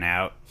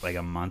out like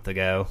a month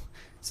ago,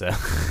 so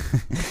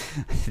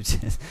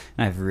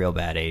I have real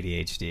bad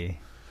ADHD.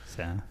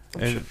 So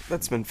and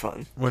that's been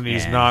fun. When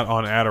he's not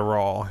on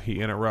Adderall,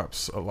 he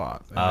interrupts a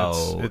lot.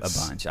 And it's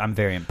a bunch. I'm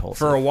very impulsive.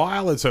 For a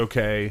while, it's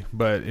okay,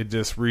 but it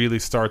just really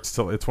starts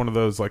to. It's one of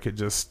those like it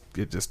just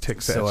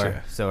ticks at you.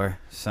 Sore.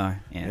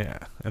 Yeah,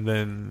 and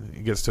then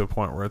it gets to a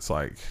point where it's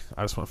like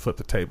I just want to flip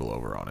the table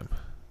over on him,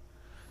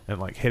 and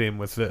like hit him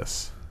with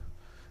this,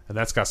 and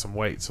that's got some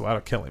weight, so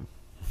that'll kill him.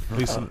 At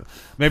least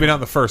maybe not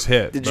in the first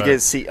hit. Did you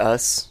guys see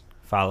Us?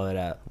 Follow it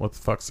up. What the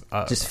fuck's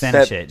Us? Just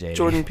finish it, JD.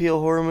 Jordan Peele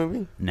horror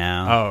movie?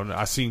 No. Oh, no,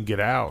 I seen Get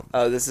Out.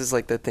 Oh, this is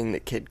like the thing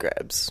that kid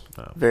grabs.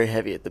 Oh. Very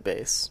heavy at the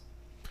base.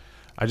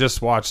 I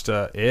just watched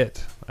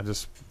It. I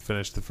just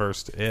finished the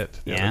first It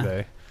the other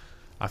day.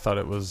 I thought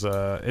it was.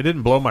 It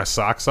didn't blow my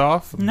socks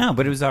off. No,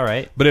 but it was all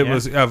right. But it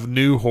was of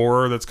new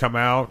horror that's come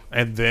out,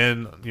 and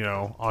then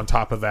on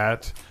top of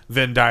that,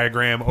 Venn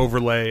diagram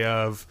overlay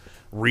of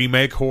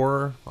remake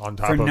horror on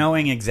top for of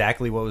knowing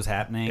exactly what was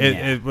happening.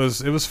 It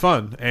was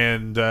fun,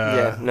 and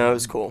it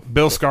was cool.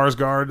 Bill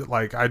Skarsgård,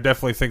 like I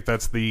definitely think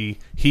that's the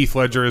Heath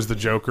Ledger is the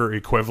Joker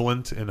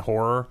equivalent in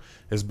horror.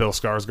 Is Bill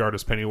Skarsgård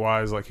as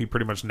Pennywise? Like he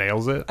pretty much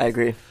nails it. I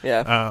agree.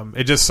 Yeah.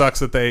 It just sucks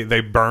that they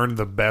burned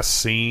the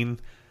best scene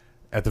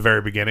at the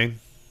very beginning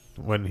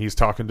when he's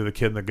talking to the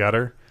kid in the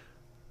gutter,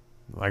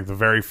 like the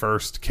very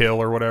first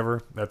kill or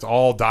whatever. That's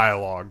all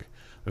dialogue.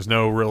 There's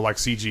no real like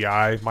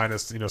CGI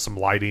minus some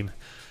lighting.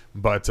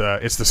 But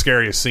it's the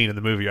scariest scene in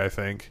the movie, I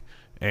think,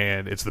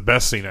 and it's the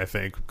best scene, I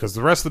think, because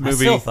the rest of the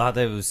movie. I still thought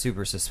that it was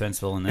super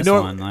suspenseful in this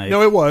one.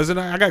 No, it was, and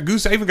I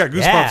even got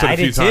goosebumps a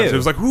few times. It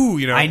was like, ooh,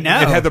 I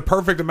know. It had the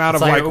perfect amount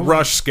of like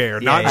rush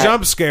scare, not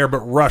jump scare, but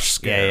rush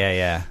scare.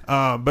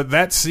 Yeah. But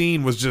that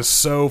scene was just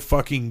so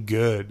fucking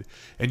good.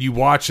 And you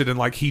watch it, and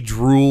like he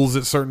drools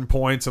at certain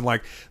points, and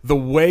like the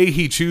way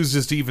he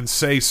chooses to even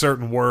say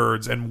certain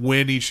words, and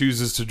when he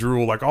chooses to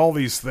drool, like all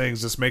these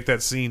things just make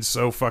that scene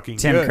so fucking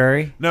Tim good.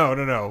 Curry?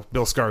 No,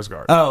 Bill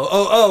Skarsgård.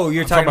 Oh,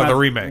 you're talking about the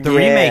remake. The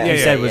remake you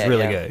said was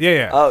really good.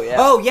 Yeah.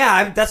 Oh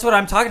yeah. That's what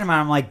I'm talking about.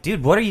 I'm like,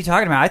 dude, what are you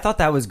talking about? I thought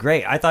that was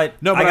great. I thought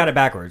I got it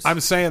backwards. I'm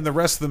saying the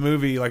rest of the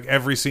movie, like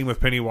every scene with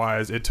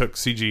Pennywise, it took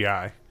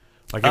CGI.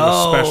 Like it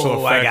was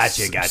special effects,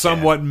 I gotcha.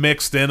 somewhat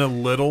mixed in a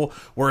little.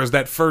 Whereas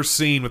that first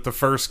scene with the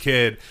first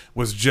kid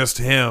was just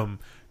him,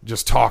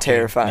 just talking,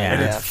 terrifying,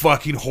 and it's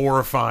fucking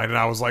horrifying. And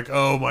I was like,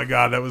 "Oh my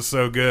god, that was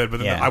so good."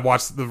 But then I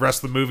watched the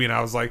rest of the movie, and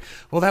I was like,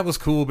 "Well, that was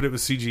cool, but it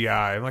was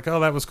CGI." I'm like,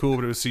 "Oh, that was cool,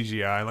 but it was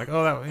CGI." I'm like,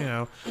 "Oh,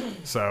 that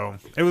So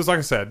it was like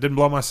I said, didn't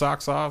blow my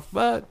socks off,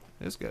 but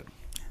it's good.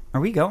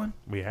 Are we going?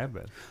 We have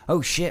been.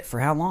 Oh shit! For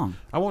how long?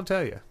 I won't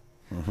tell you.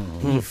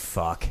 You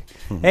fuck.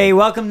 Hey,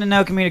 welcome to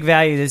No Comedic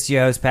Value. This is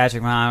your host,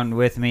 Patrick Mount.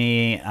 With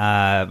me,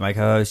 my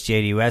co-host,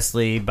 JD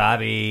Wesley,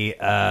 Bobby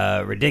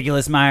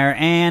Ridiculous Meyer,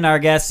 and our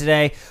guest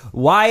today,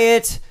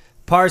 Wyatt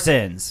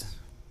Parsons.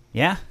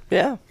 Yeah?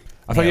 Yeah.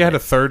 I thought you had a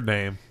third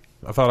name.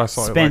 I thought I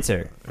saw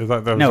Spencer. It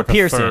like, that was No, like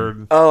Pearson. A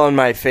third. Oh, on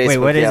my Facebook. Wait,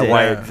 what is it?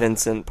 Wyatt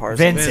Vincent Parsons.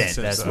 Vincent.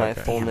 That's my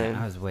full name.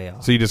 I was way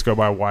off. So you just go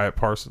by Wyatt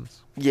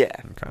Parsons? Yeah.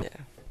 Okay.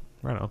 Yeah.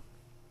 Right on.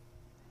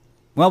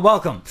 Well,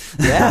 welcome.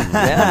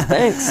 Yeah.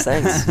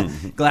 Thanks.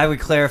 Glad we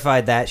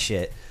clarified that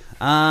shit.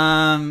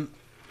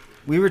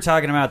 We were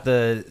talking about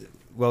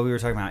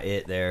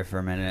it there for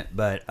a minute,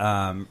 but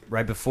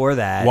right before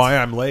that, Why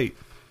I'm late.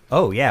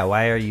 Oh yeah,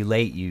 why are you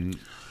late?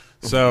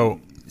 So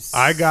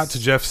I got to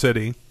Jeff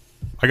City.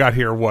 I got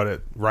here right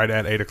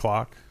at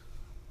 8:00.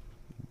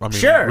 I mean,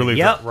 sure, really,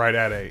 yep. right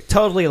at 8.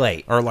 Totally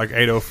late, or like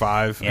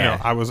 8:05.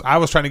 Yeah, I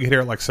was trying to get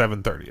here at like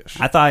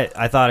 7:30ish. I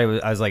thought it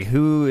was. I was like,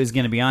 who is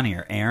going to be on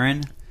here?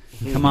 Aaron,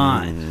 come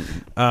on.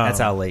 That's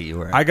how late you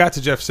were. I got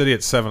to Jeff City at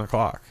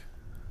 7:00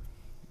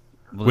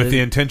 with the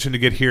intention to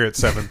get here at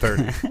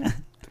 7:30.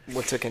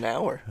 What took an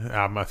hour?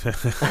 A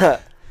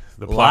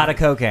lot of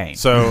cocaine.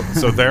 So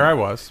there I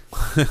was.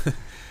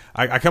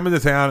 I come into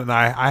town, and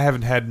I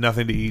haven't had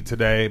nothing to eat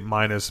today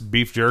minus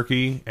beef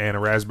jerky and a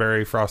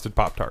raspberry frosted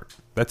Pop-Tart.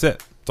 That's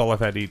it. That's all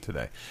I've had to eat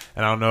today.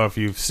 And I don't know if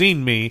you've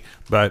seen me,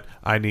 but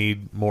I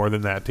need more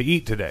than that to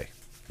eat today.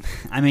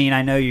 I mean,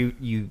 I know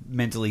you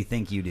mentally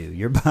think you do.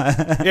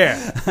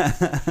 Yeah.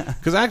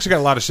 Because I actually got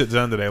a lot of shit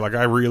done today. Like,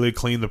 I really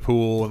cleaned the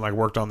pool and, like,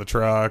 worked on the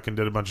truck and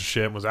did a bunch of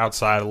shit and was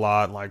outside a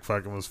lot and, like,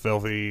 fucking was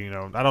filthy.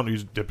 I don't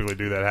usually typically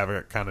do that, have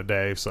that kind of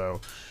day.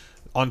 So,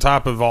 on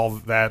top of all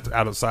that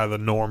outside of the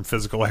norm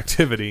physical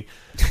activity,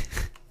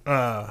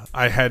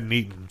 I hadn't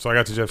eaten. So, I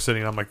got to Jeff City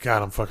and I'm like,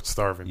 God, I'm fucking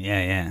starving.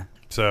 Yeah.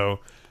 So,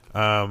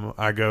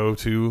 I go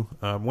to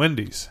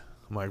Wendy's.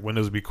 I'm like,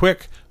 Wendy's will be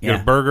quick.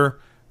 Get a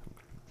burger.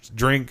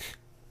 Drink.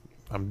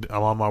 I'm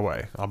on my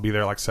way. I'll be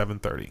there like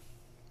 7:30.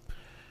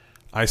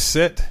 I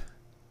sit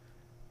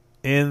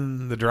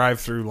in the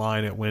drive-through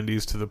line at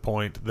Wendy's to the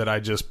point that I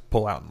just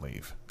pull out and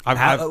leave.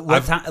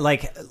 What time?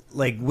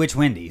 Like which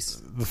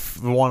Wendy's?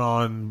 The one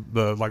on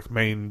the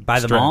main by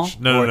the stretch. mall?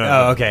 No.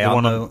 Oh, okay. The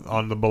one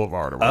on the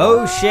boulevard. Or whatever.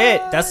 Oh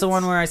shit! That's the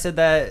one where I said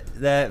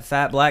that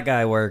fat black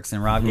guy works,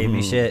 and Rob gave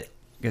me shit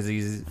because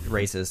he's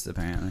racist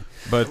apparently.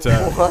 But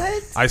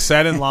what? I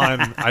sat in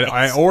line.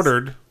 I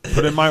ordered,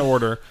 put in my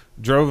order,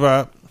 drove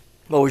up,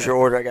 What was your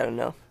order? I gotta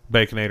know.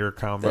 Baconator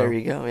combo. There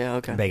you go. Yeah,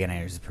 okay.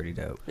 Baconator is pretty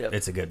dope. Yep.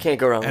 It's a good. Can't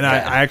go wrong And with I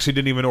that. actually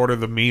didn't even order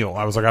the meal.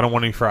 I was like, I don't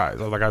want any fries.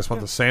 I was like, I just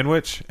want the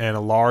sandwich and a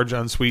large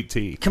unsweet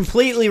tea.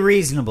 Completely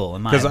reasonable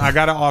in my Because opinion. I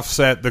got to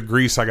offset the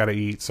grease I got to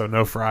eat, so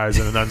no fries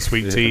and an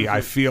unsweet tea.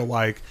 I feel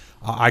like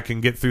I can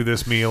get through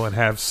this meal and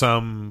have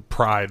some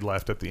pride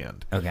left at the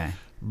end. Okay.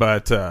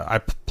 But I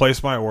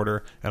place my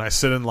order and I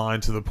sit in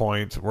line to the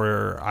point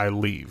where I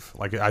leave.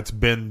 Like it's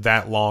been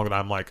that long that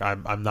I'm like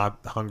I'm not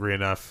hungry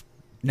enough.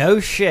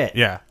 No shit.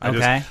 Yeah.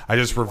 Okay. I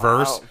just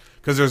reverse Wow.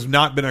 because there's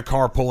not been a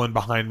car pulling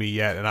behind me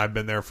yet, and I've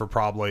been there for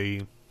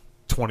probably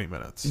 20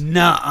 minutes.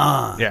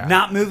 Nuh-uh. Yeah.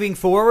 Not moving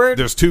forward?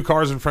 There's two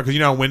cars in front because you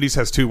know how Wendy's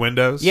has two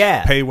windows.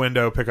 Yeah. Pay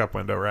window, pickup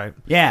window, right?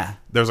 Yeah.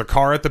 There's a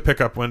car at the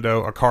pickup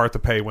window, a car at the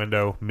pay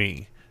window,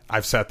 me.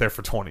 I've sat there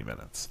for 20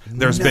 minutes.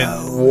 There's been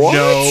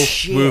no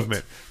Shit.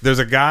 movement. There's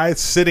a guy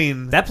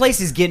sitting. That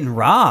place is getting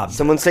robbed.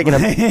 Someone's taking a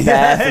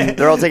bath. And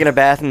they're all taking a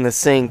bath in the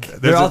sink.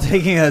 They're all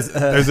taking us.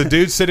 There's a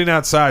dude sitting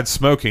outside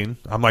smoking.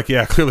 I'm like,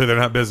 yeah, clearly they're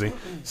not busy.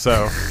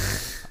 So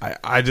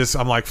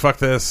I'm like, fuck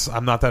this.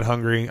 I'm not that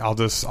hungry. I'll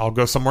go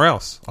somewhere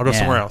else. I'll go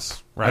somewhere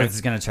else. I Right.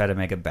 was going to try to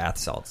make a bath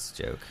salts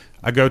joke.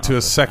 I go to a I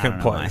second don't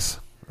know place.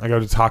 I go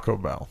to Taco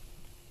Bell.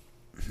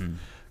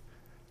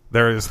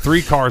 There is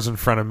 3 cars in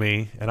front of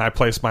me, and I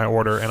place my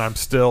order, and I'm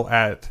still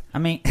at I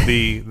mean,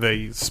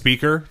 the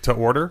speaker to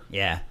order.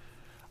 yeah.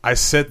 I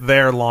sit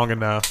there long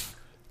enough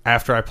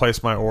after I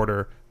place my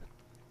order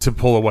to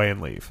pull away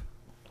and leave.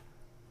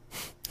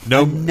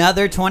 No,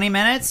 Another 20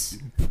 minutes?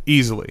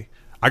 easily.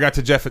 I got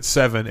to Jeff at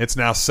 7. It's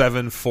now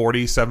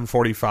 7:40,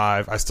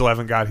 7:45. I still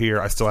haven't got here.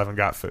 I still haven't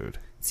got food.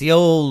 It's the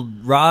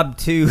old Rob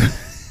 2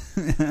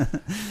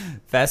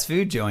 fast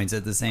food joints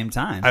at the same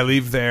time. I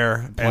leave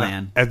there, Plan.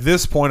 and at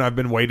this point, I've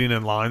been waiting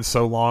in line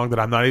so long that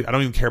I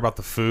don't even care about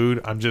the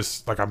food. I'm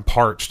just like I'm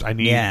parched. I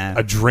need Yeah.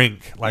 a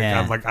drink.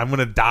 Yeah. I'm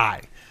gonna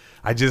die.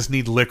 I just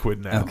need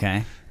liquid now.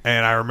 Okay.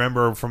 And I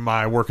remember from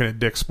my working at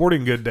Dick's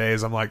Sporting Good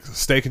days, I'm like,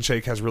 Steak and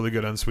Shake has really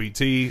good unsweet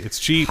tea. It's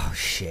cheap. Oh,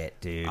 shit,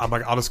 dude. I'm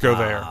like, I'll just go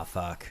there. Oh,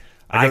 fuck.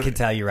 I I go- can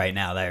tell you right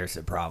now there's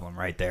a problem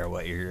right there,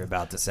 what you're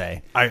about to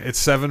say. It's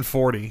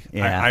 7:40.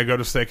 Yeah. I go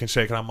to Steak and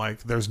Shake, and I'm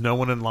like, there's no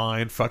one in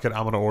line. Fuck it,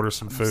 I'm gonna order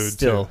some food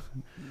too.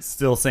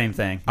 Still same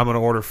thing. I'm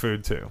gonna order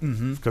food too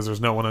because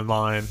there's no one in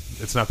line.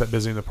 It's not that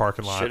busy in the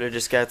parking lot. Should have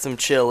just got some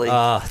chili.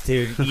 Oh,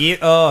 dude.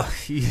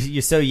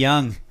 You're so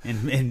young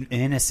and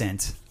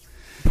innocent.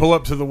 Pull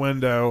up to the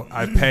window.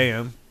 I pay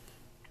him,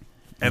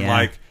 and Yeah.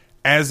 like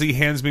as he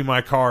hands me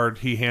my card,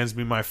 he hands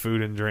me my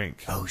food and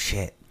drink, Oh,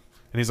 shit.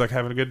 and he's like,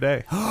 "Having a good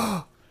day."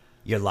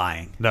 You're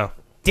lying. No,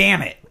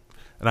 Damn it.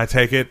 and I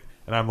take it,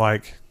 and I'm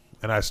like,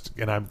 and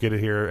I get it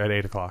here at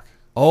 8:00.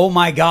 Oh,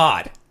 my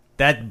God.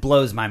 That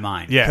blows my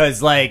mind. Yeah,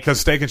 Because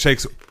Steak and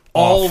Shake's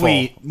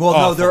always. awful. Well, no,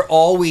 Awful. they're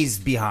always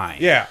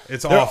behind. Yeah,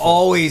 it's They're awful.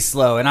 always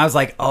slow. And I was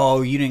like,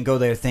 oh, you didn't go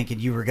there thinking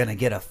you were going to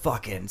get a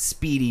fucking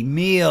speedy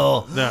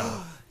meal.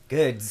 No.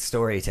 Good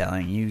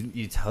storytelling.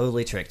 You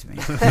totally tricked me.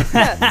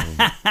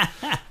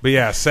 But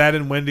yeah, sat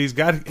in Wendy's,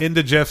 got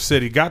into Jeff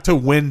City, got to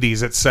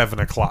Wendy's at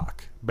 7:00,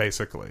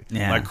 basically.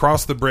 Yeah. Like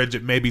crossed the bridge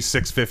at maybe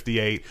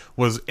 6:58,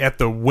 was at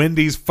the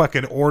Wendy's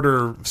fucking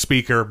order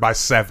speaker by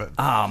 7.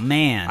 Oh,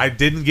 man. I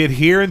didn't get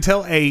here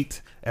until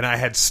 8, and I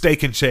had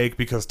Steak and Shake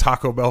because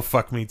Taco Bell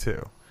fucked me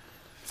too.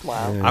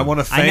 Wow. I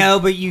want to thank. I know,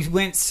 but you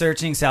went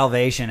searching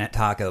salvation at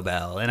Taco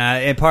Bell,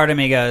 and part of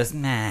me goes,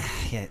 nah.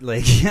 Yeah,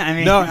 like, I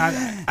mean, No, like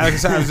I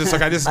said, I was just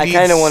like, I just. I need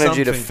kind of wanted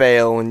you to something.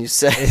 fail when you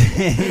said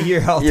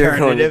your you're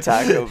going to alternative.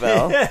 Taco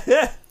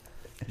Bell.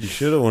 You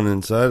should have went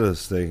inside of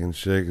Steak and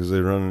Shake because they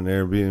run an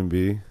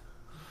Airbnb.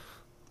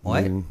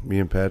 What? Me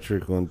and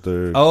Patrick went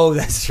there, Oh,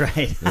 that's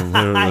right. and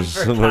there I was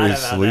forgot somebody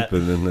about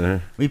sleeping in there.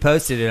 that. We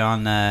posted it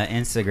on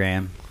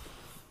Instagram.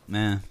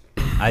 Yeah.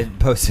 I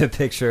posted a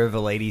picture of a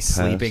lady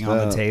sleeping on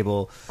the out.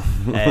 table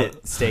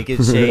at Steak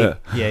and Shake.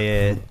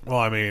 Yeah. Well,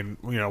 I mean,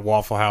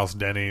 Waffle House,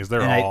 Denny's,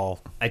 they're And all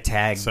I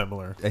tagged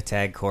similar.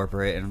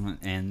 corporate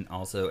and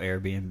also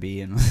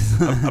Airbnb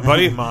and A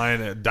buddy of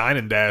mine dined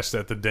and dashed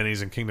at the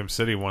Denny's in Kingdom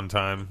City one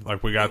time.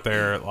 Like we got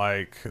there,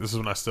 like this is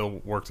when I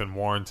still worked in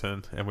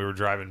Warrenton, and we were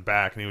driving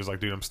back, and he was like,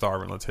 "Dude, I'm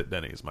starving. Let's hit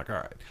Denny's." I'm like, "All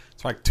right."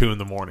 It's like 2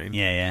 a.m.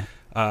 yeah.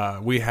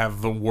 We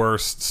have the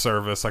worst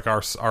service. Like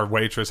our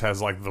waitress has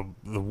like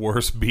the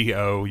worst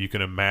BO you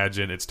can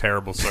imagine. It's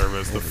terrible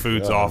service. The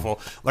food's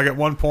awful. Like at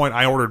one point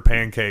I ordered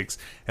pancakes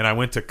and I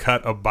went to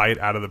cut a bite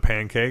out of the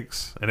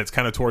pancakes, and it's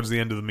kind of towards the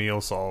end of the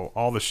meal, so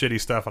all the shitty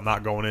stuff I'm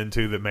not going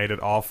into that made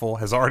it awful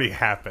has already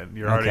happened.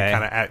 You're already Okay.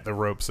 kind of at the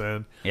ropes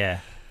end. Yeah.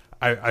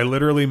 I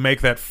literally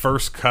make that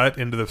first cut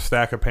into the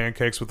stack of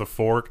pancakes with a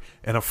fork,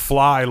 and a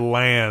fly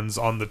lands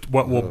on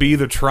what will be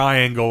the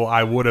triangle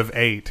I would have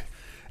ate,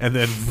 and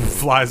then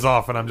flies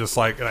off, and I'm just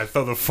like, and I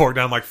throw the fork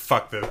down, I'm like,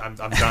 fuck this, I'm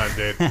done,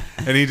 dude.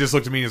 And he just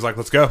looked at me and he's like,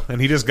 let's go. And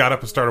he just got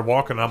up and started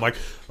walking, and I'm like,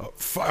 oh,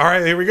 all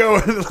right, here we go.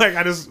 And like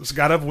I just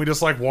got up and we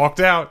just like walked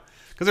out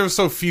because there was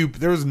so few,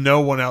 there was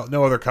no one out,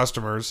 no other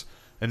customers.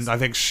 and I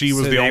think she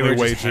was So the they only were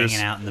just waitress.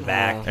 hanging out in the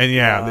back. And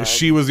God.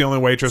 she was the only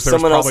waitress. There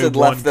Someone was else probably had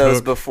one left those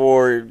cook.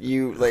 before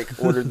you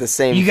ordered the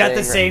same. You got thing,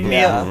 the same right?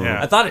 meal.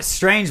 Yeah. I thought it's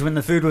strange when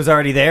the food was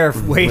already there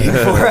waiting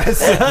for us.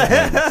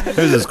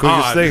 Here's this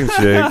quickest Odd. steak and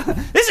shake.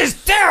 This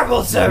is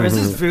terrible service.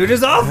 This food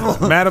is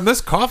awful. Madam,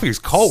 this coffee's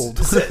cold.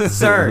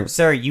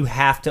 sir, you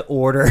have to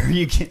order.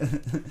 You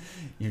can.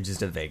 You're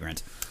just a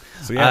vagrant.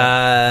 So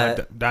yeah,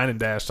 I dined and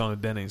dashed on a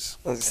Denny's.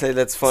 I was gonna say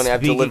that's funny. I've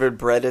Speaking- delivered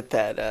bread at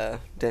that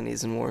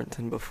Denny's in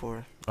Warrenton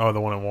before. Oh,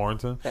 the one in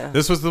Warrenton. Yeah.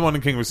 This was the one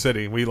in Kingwood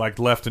City. We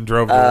left and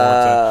drove to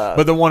Warrenton,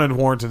 but the one in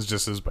Warrenton's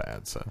just as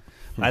bad. So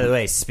By the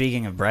way,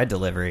 speaking of bread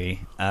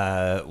delivery,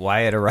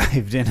 Wyatt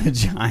arrived in a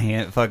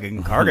giant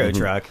fucking cargo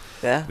truck.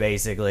 Yeah.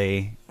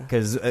 Basically,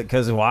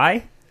 because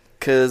why?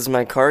 Because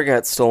my car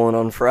got stolen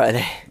on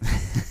Friday.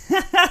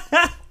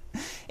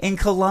 In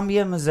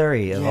Columbia,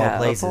 Missouri, of all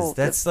places.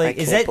 That's like,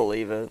 I can't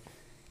believe it.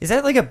 is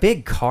that like a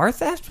big car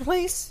theft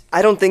place?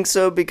 I don't think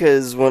so,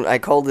 because when I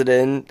called it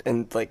in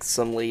and like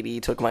some lady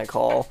took my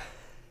call,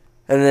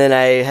 and then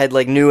I had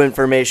like new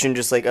information,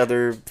 just like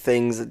other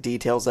things,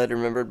 details I'd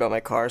remembered about my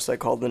car, so I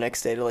called the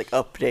next day to like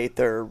update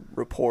their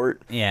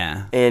report.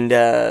 Yeah.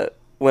 And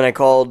when I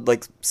called,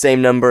 like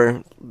same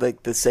number,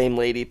 like the same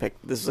lady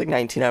picked. This was like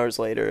 19 hours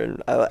later,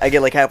 and I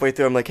get like halfway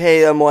through, I'm like,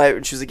 "Hey, I'm Wyatt."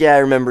 And she's like, "Yeah, I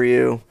remember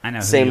you." I know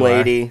who Same you are.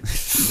 lady.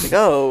 Like,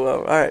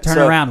 oh, all right. Turn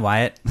So around,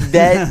 Wyatt.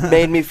 that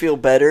made me feel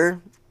better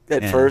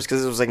at Yeah. first,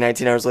 because it was like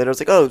 19 hours later. I was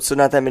like, oh, so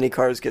not that many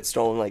cars get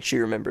stolen. Like, she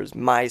remembers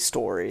my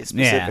story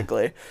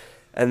specifically.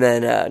 And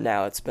then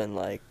now it's been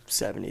like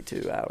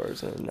 72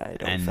 hours, and I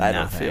don't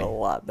nothing. feel a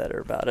lot better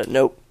about it.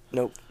 Nope.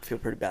 Feel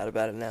pretty bad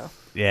about it now.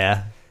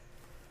 Yeah.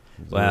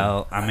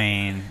 Well, I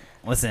mean,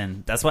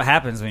 listen, that's what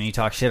happens when you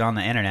talk shit on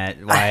the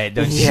internet. Wyatt,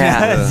 don't you?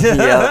 Yep.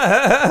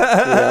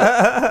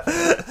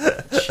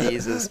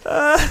 Jesus.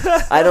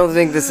 I don't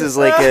think this is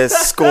like a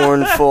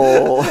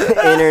scornful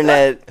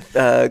internet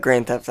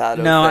Grand Theft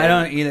Auto No, thing. I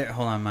don't either.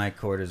 Hold on, my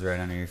cord is right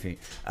under your feet.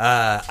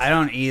 I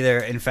don't either.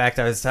 In fact,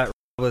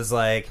 was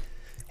like,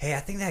 hey, I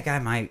think that guy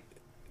might.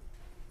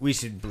 We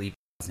should bleep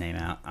his name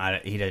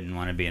out. He didn't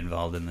want to be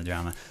involved in the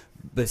drama,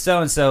 but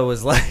so and so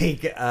was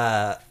like,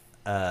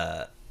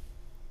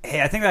 hey,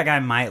 I think that guy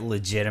might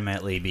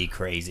legitimately be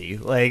crazy.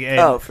 Like,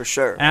 Oh, for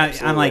sure. I'm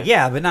Absolutely. like,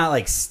 yeah, but not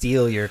like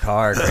steal your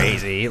car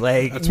crazy.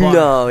 Like, that's why.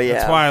 No, yeah.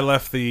 That's why I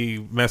left the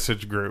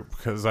message group,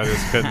 because I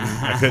just couldn't.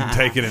 I couldn't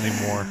take it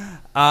anymore.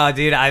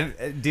 dude,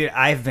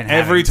 I've been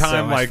Every having so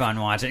time, much like, fun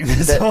watching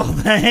this whole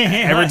thing.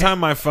 Every time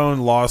my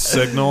phone lost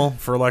signal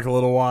for like a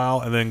little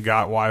while and then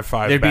got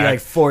Wi-Fi There'd be back, like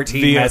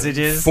 14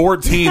 messages.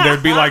 14.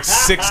 There'd be like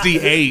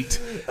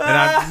 68,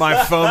 and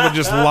my phone would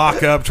just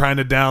lock up trying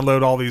to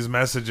download all these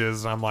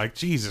messages. And I'm like,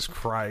 Jesus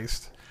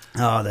Christ!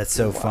 Oh, that's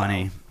so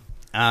funny.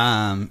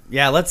 Yeah,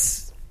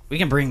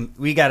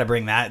 we got to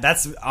bring that.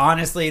 That's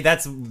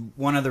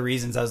one of the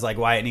reasons I was like,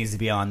 Wyatt needs to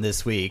be on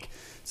this week,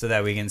 so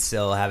that we can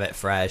still have it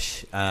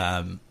fresh.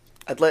 I'd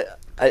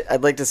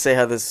like to say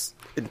how this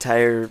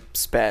entire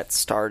spat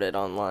started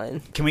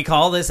online. Can we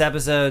call this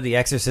episode "The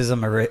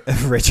Exorcism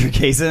of Richard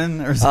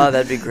Chasin" or something? Oh,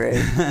 that'd be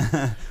great.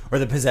 Or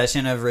 "The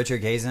Possession of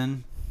Richard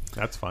Chasin"?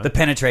 That's fine. The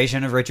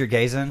penetration of Richard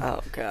Chasin?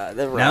 Oh god,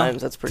 that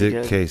rhymes. That's pretty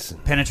Dick good. Chasin.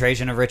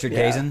 Penetration of Richard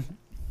Yeah. Chasin?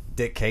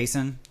 Dick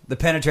Chasin? The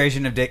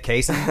penetration of Dick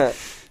Chasin?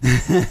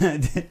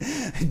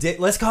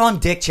 Let's call him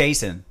Dick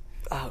Chasin.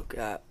 Oh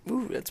god,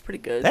 ooh, that's pretty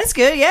good. That's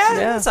good, yeah.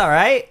 Yeah. That's all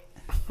right.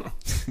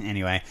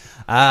 Anyway,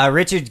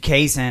 Richard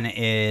Chasin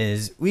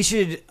is. We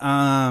should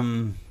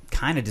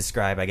kind of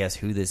describe, I guess,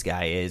 who this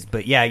guy is.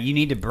 But yeah, you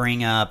need to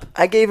bring up.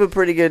 I gave a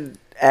pretty good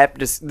apt.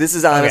 This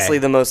is honestly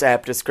Okay. the most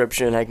apt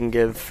description I can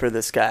give for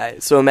this guy.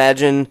 So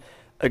imagine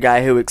a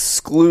guy who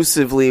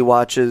exclusively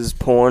watches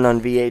porn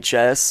on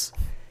VHS,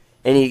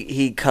 and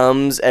he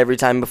comes every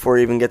time before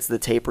he even gets the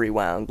tape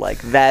rewound. Like,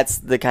 that's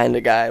the kind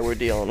of guy we're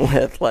dealing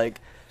with. Like,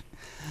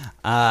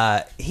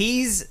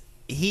 He's.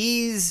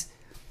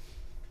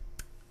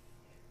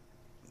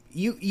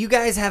 You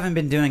guys haven't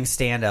been doing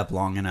stand up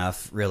long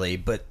enough, really,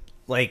 but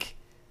like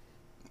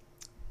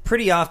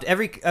pretty often,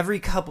 every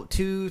couple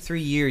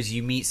 2-3 years,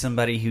 you meet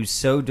somebody who's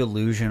so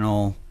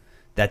delusional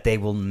that they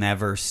will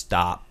never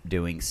stop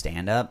doing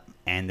stand up,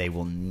 and they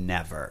will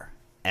never,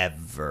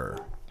 ever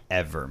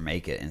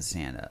make it in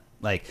stand up.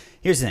 Like,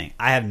 here's the thing: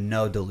 I have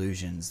no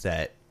delusions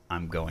that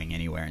I'm going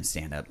anywhere in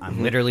stand up.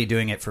 I'm literally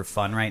doing it for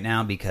fun right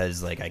now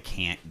because like I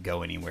can't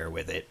go anywhere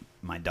with it.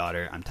 My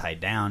daughter, I'm tied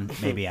down.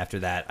 Maybe after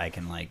that I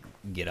can like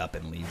get up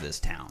and leave this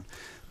town.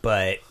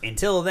 But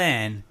until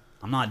then,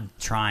 I'm not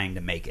trying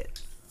to make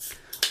it.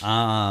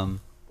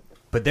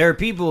 But there are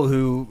people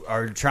who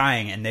are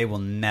trying and they will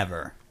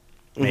never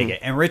make it.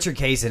 And Richard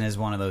Chasin is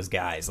one of those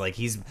guys. Like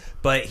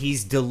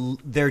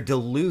they're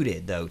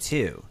deluded though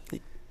too.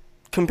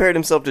 compared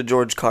himself to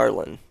George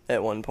Carlin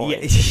at one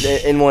point Yeah.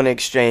 in one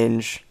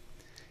exchange.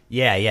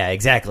 Yeah,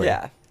 exactly.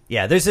 Yeah.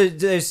 Yeah, there's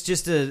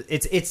just a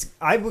it's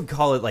I would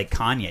call it like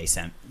Kanye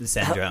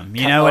syndrome.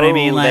 You know what I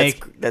mean?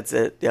 Like that's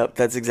it. Yep,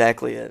 that's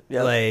exactly it.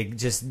 Yep. like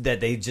just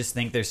that they just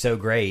think they're so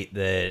great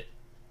that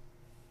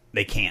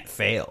they can't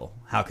fail.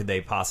 How could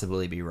they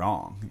possibly be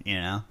wrong? You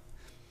know?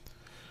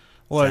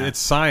 Well, So. it's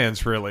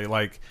science, really.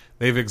 Like,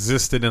 they've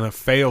existed in a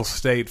fail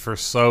state for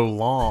so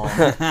long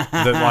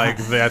that, like,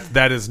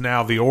 that is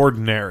now the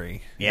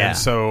ordinary. Yeah. And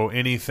so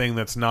anything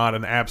that's not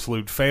an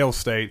absolute fail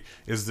state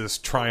is this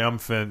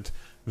triumphant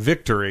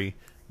victory,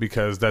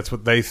 because that's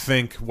what they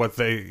think,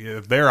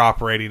 if they're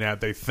operating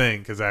at, they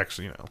think is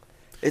actually,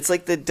 It's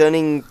like the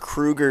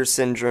Dunning-Kruger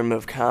syndrome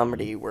of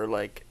comedy, where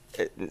like,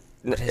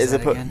 is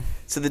that again?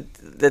 So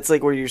that's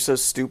like where you're so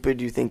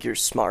stupid you think you're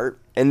smart,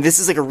 and this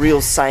is like a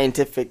real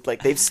scientific.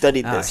 Like they've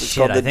studied this. It's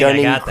called the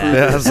Dunning-Kruger.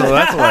 Yeah, so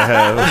that's what I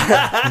have.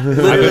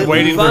 I've been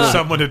waiting for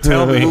someone to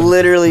tell me.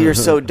 Literally, you're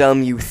so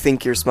dumb you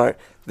think you're smart.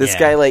 This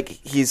guy, like,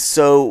 he's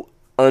so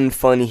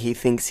unfunny. He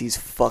thinks he's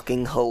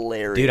fucking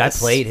hilarious. Dude, I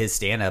played his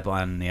stand-up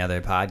on the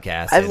other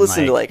podcast. I've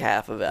listened to like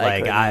half of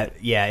it.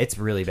 Yeah, it's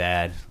really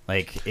bad.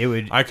 Like it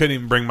would. I couldn't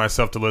even bring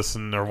myself to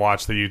listen or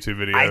watch the YouTube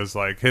videos.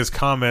 Like his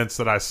comments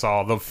that I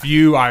saw, the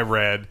few I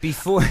read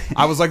before,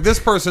 I was like, this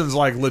person's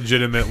like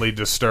legitimately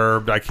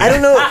disturbed. I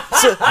don't know.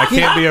 So, I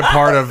can't be a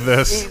part of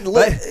this.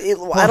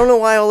 I don't know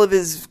why all of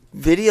his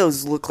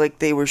videos look like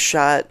they were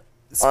shot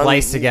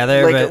spliced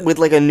together, like, but with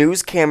like a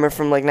news camera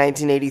from like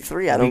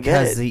 1983. I don't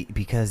get it.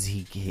 Because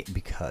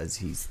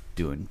he's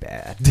doing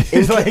bad.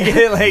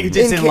 like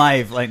just in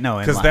life, like no,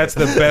 because that's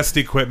the best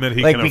equipment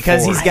he like can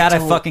because afford. he's got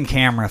a fucking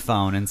camera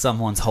phone and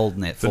someone's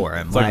holding it for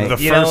him. Like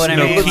the you know first what I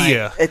mean?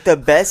 Nokia. At the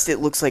best, it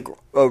looks like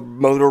a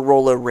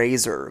Motorola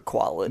Razr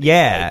quality.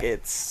 Yeah, like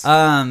it's.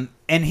 And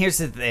here's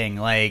the thing,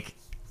 like.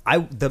 I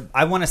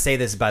want to say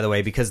this, by the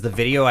way, because the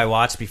video I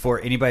watched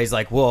before anybody's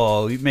like,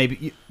 whoa,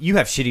 maybe you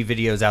have shitty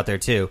videos out there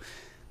too.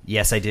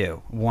 Yes, I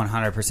do.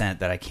 100%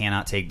 that I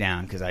cannot take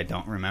down because I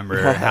don't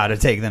remember how to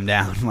take them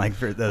down. Like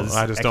for those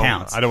I just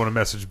accounts. I don't want to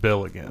message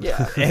Bill again.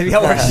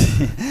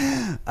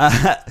 Yeah.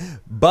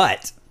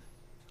 But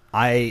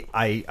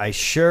I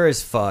sure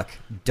as fuck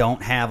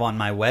don't have on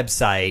my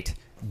website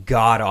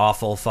god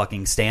awful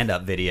fucking stand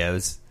up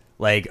videos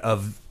like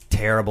of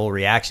terrible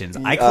reactions.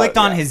 I clicked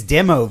on his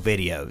demo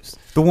videos,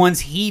 the ones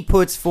he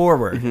puts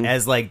forward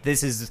as like,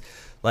 this is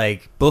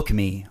like, book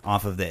me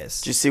off of this.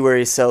 Did you see where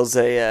he sells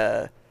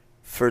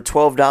for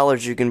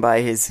 $12 you can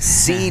buy his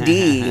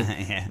CD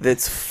Yeah.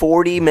 that's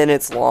 40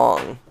 minutes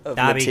long of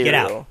Dobby,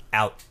 material. get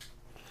out.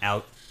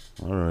 All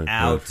right,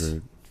 Out.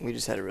 perfect. We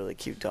just had a really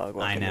cute dog.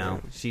 I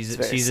know. It's She's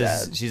very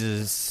sad. she's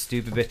a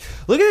stupid bitch.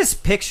 Look at this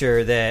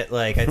picture that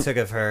like I took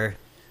of her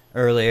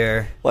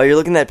earlier. While you're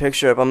looking that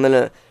picture up, I'm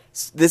gonna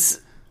this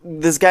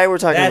guy we're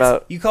talking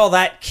about. You call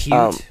that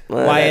cute?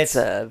 Why that's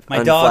it's a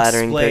my dog's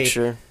unflattering plate.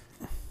 Picture.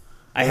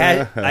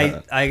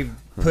 I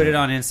put it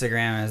on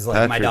Instagram as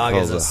like my Patrick dog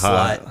is a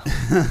calls it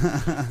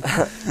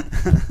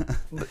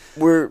slut.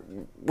 We're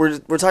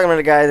talking about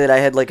a guy that I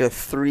had like a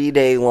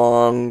 3-day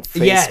long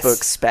Facebook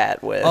Yes.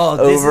 spat with. Oh,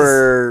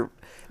 this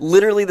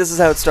literally, this is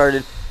how it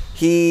started.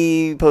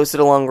 He posted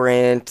a long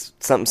rant,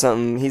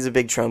 something. He's a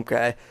big Trump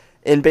guy.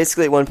 And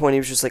basically at one point he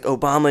was just like,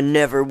 Obama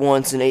never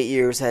once in 8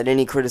 years had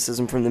any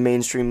criticism from the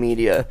mainstream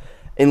media.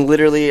 And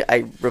literally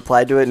I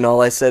replied to it and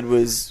all I said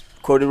was,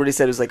 quoted what he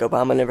said was like,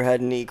 Obama never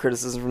had any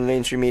criticism from the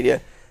mainstream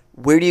media.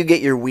 Where do you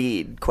get your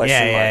weed? Question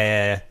mark.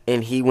 Yeah.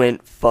 And he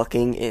went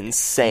fucking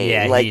insane.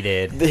 Yeah, like, he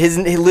did. His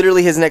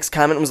next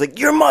comment was like,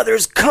 your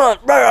mother's cunt.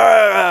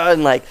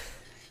 And like,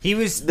 He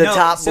was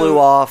top blew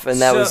off, and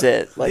that was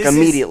it. Like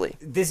immediately.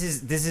 This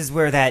is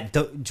where that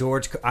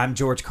George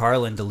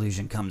Carlin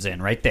delusion comes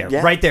in. Right there,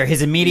 Yeah. right there.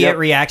 His immediate Yep.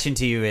 reaction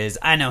to you is,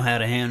 "I know how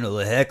to handle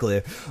a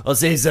heckler. I'll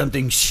say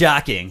something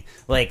shocking."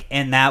 Like,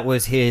 and that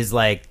was his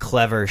like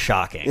clever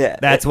shocking. Yeah.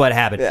 That's what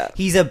happened. Yeah.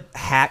 He's a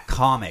hack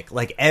comic.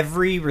 Like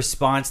every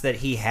response that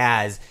he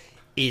has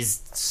is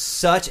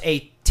such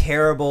a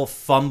terrible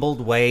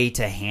fumbled way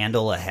to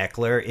handle a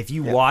heckler. If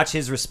you watch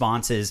his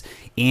responses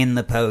in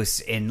the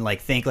posts and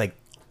like think like,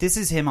 this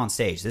is him on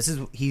stage. This is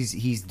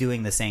he's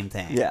doing the same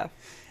thing. Yeah,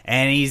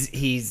 and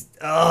he's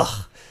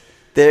ugh.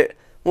 there.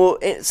 Well,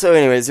 so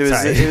anyways, it was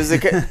Sorry.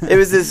 it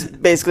was this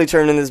basically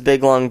turned in this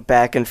big long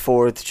back and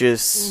forth,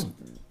 just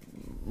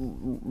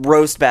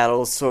roast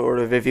battle, sort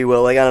of, if you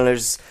will. Like I don't know,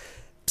 just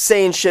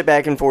saying shit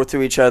back and forth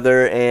to each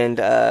other,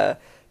 and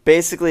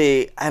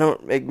basically, I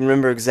don't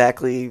remember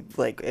exactly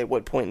like at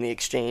what point in the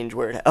exchange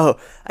where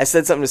I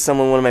said something to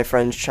someone. One of my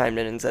friends chimed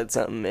in and said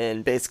something,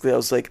 and basically I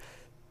was like,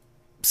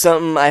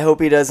 I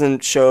hope he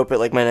doesn't show up at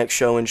like my next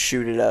show and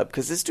shoot it up,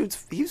 because this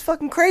he was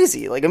fucking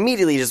crazy. Like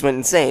immediately he just went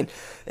insane.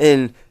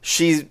 And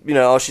she's,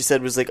 all she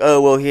said was like,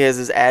 oh well, he has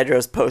his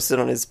address posted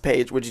on his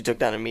page, which he took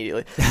down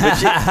immediately. But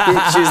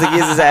she was like, he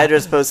has his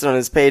address posted on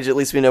his page. At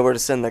least we know where to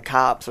send the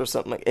cops or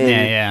something like. And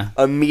Yeah.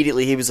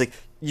 Immediately he was like,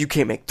 you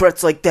can't make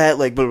threats like that.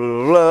 Like blah blah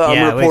blah. blah.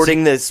 Yeah, I'm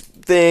reporting this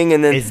thing,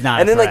 and then it's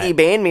not and a then like threat. he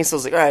banned me. So I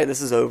was like, all right,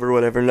 this is over.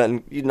 Whatever.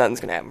 Nothing's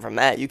gonna happen from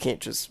that. You can't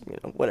just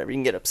whatever. You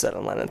can get upset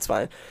online. That's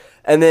fine.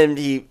 And then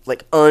he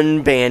like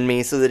unbanned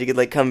me so that he could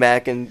like come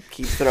back and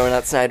keep throwing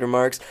out snide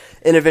remarks.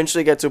 And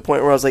eventually got to a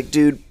point where I was like,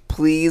 dude,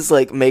 please,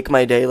 like, make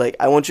my day. Like,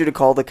 I want you to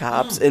call the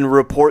cops and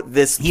report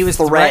this He was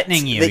threat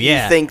threatening you, that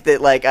yeah. you think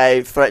that, like,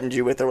 I threatened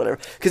you with or whatever.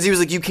 Because he was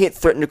like, you can't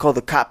threaten to call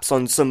the cops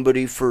on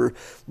somebody for...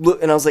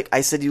 And I was like,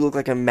 I said you look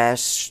like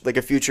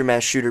a future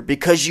mass shooter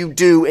because you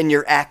do and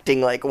you're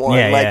acting like one.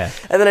 Yeah, like, yeah.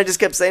 And then I just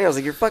kept saying, I was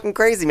like, you're fucking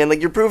crazy, man. Like,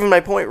 you're proving my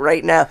point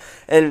right now.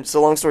 And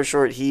so long story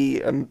short,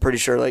 I'm pretty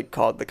sure, like,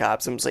 called the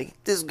cops and was like,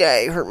 this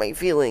guy hurt my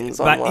feelings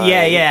online.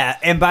 Yeah.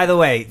 And by the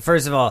way,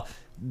 first of all,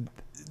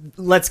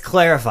 let's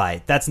clarify.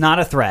 That's not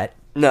a threat.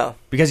 No.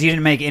 Because you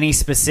didn't make any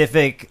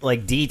specific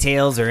like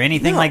details or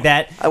anything like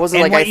that. I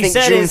wasn't And like, what I you think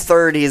said June is-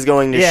 3rd he's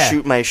going to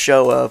shoot my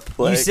show up.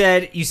 Like,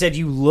 You said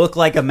you look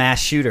like a mass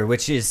shooter,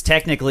 which is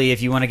technically,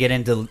 if you want to get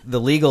into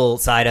the legal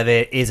side of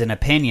it, is an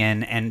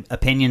opinion, and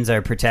opinions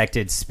are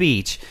protected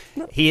speech.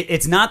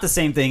 It's not the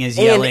same thing as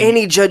and yelling.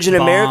 any judge in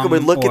America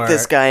would look or- at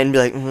this guy and be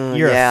like,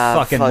 You're a yeah,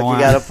 fucking fuck, moron.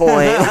 you got a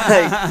point.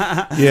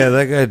 Like, Yeah,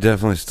 that guy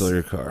definitely stole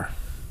your car.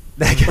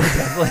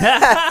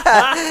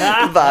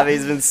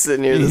 Bobby's been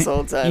sitting here this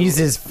whole time. Use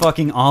his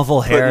fucking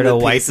awful hair Putting to the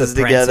wipe the pieces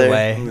prints together.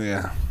 away.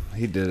 Yeah,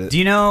 he did it. Do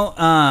you know?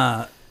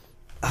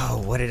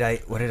 What did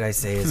I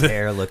say his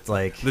hair looked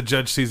like? The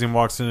judge sees him,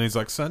 walks in, and he's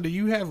like, "Son, do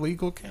you have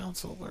legal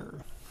counsel or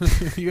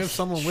you have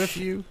someone with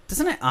you?"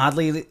 Doesn't it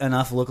oddly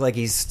enough look like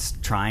he's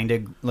trying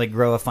to like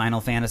grow a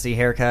Final Fantasy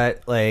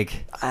haircut?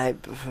 Like,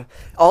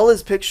 all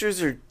his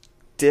pictures are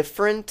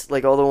different.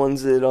 Like all the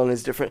ones that on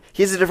his different.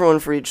 He has a different one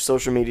for each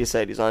social media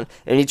site he's on,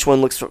 and each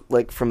one looks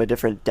like from a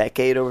different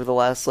decade over the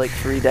last like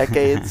 3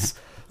 decades.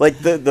 Like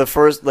the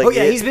first, like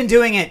he's been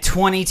doing it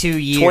 22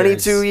 years.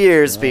 22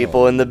 years,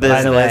 people in the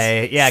business. By the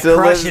way, yeah, Still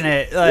crushing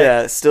lives- it. Like-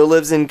 yeah, still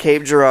lives in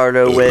Cape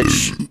Girardeau,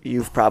 which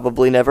you've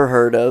probably never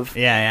heard of.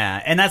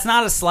 Yeah, and that's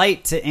not a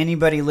slight to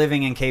anybody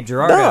living in Cape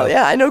Girardeau. No,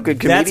 yeah, I know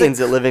good That's comedians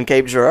that live in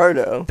Cape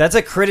Girardeau. That's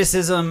a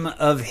criticism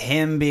of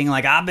him being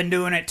like, I've been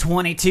doing it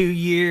 22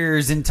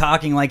 years and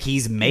talking like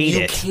he's made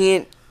You it.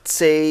 can't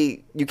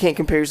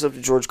compare yourself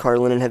to George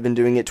Carlin and have been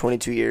doing it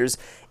 22 years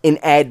and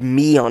add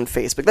me on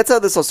Facebook. That's how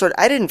this all started.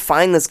 I didn't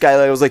find this guy.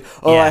 Like, I was like,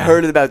 oh, Yeah. I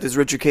heard about this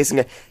Richard Chasin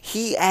guy.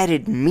 He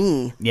added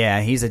me.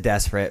 Yeah, he's a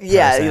desperate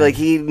Yeah, person. like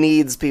he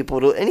needs people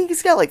to, and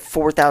he's got like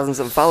 4,000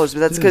 some followers, but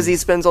that's because he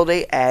spends all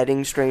day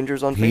adding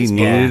strangers on He Facebook.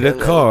 needed a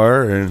And then-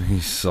 car, and he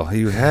saw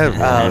you had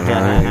one.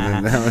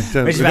 And now he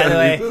tells Which, you by how the to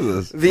way- do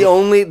this. The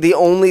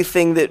only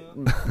thing that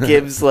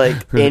gives like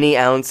any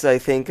ounce, I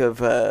think, of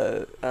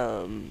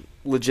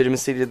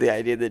legitimacy to the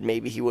idea that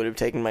maybe he would have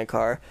taken my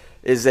car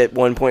is at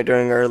one point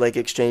during our like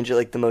exchange at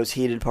like the most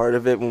heated part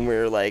of it when we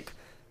were like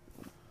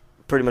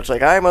pretty much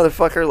like, all right,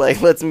 motherfucker,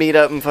 like let's meet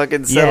up and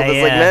fucking settle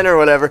this like men or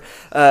whatever.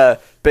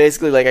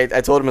 Basically, like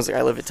I told him, I was like,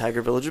 I live at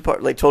Tiger Village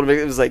Apart. Like told him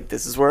it was like,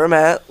 this is where I'm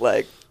at.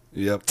 Like,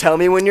 Yep. tell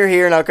me when you're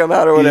here and I'll come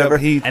out or whatever.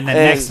 Yep, and the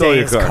next stole day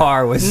your his car.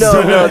 car was No,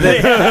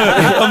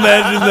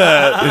 Imagine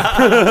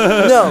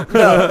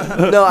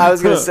that. no, I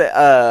was gonna say,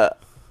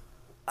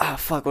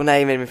 fuck. Well, now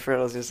you made me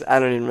forget. I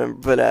don't even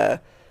remember.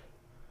 But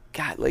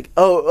God, like,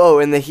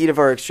 in the heat of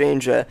our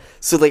exchange,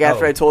 so like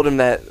after I told him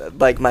that,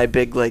 like my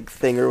big like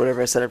thing or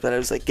whatever I set up, that I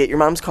was like, get your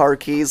mom's car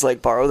keys,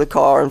 like borrow the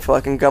car and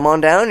fucking come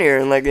on down here,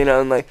 and like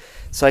and like,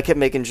 so I kept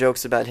making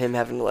jokes about him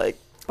having to like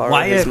borrow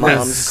Why his is-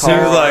 mom's So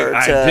car. like,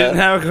 I to- didn't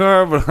have a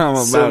car, but I'm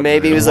about so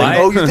maybe he was Why- like,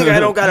 oh, you think I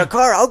don't got a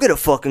car? I'll get a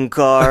fucking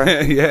car.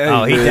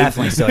 yeah, Oh, he did.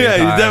 definitely stole your Yeah,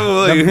 car. he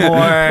definitely. The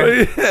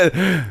more-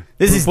 Yeah.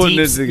 This is Putting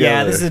deep. it together.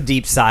 Yeah, this is a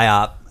deep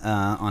psyop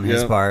on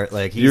his Yep. part.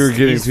 Like You were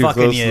getting he's too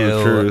fucking close to you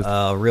the truth.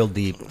 real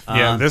deep.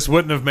 Yeah, this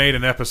wouldn't have made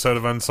an episode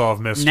of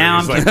Unsolved Mysteries. Now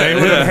I'm- Like they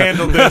would have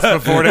handled this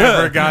before it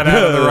ever got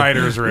out of the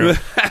writer's room.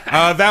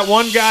 That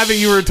one guy that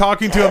you were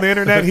talking to on the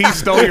internet, he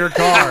stole your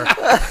car.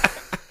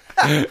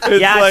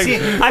 Yeah, like-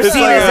 I've it's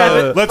seen like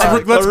this.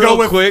 Let's real go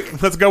with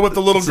quick. Let's go with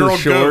the little It's a girl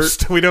short.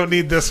 ghost. We don't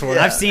need this one.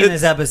 I've seen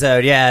this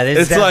episode. Yeah, this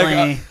is It's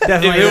definitely, like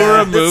definitely. if it were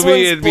a This movie,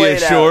 one's it'd be a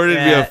played out. short.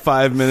 It'd be Yeah. a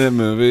 5-minute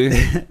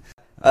movie.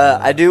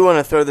 I do want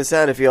to throw this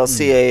out. If y'all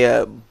see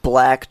a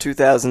black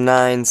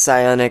 2009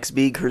 Scion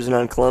XB cruising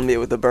on Columbia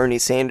with a Bernie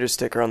Sanders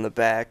sticker on the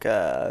back,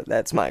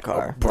 that's my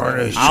car.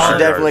 Bernie You should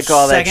definitely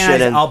call that Second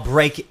shit in. I'll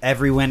break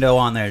every window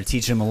on there to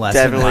teach him a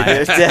lesson. Definitely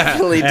do.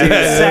 Definitely do. The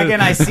that.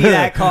 second I see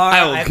that car,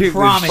 I will I kick the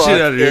promise shit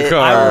you, out of your it-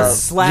 car. I will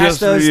slash just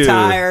for those you.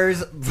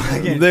 tires.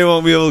 Fucking They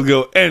won't be able to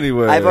go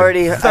anywhere. I've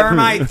already.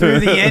 thermite through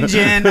the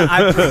engine.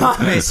 I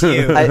promise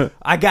you.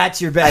 I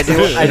got your back.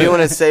 I do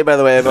want to say, by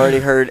the way, I've already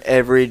heard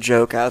every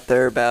joke out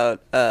there about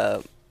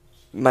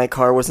my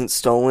car wasn't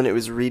stolen; it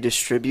was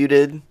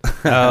redistributed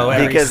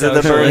every because of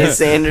the social- Bernie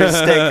Sanders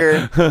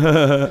sticker.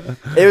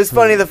 It was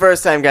funny the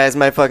first time, guys.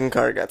 My fucking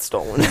car got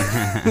stolen.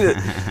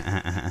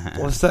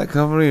 What's that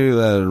company?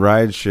 That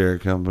rideshare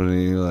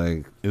company?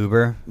 Like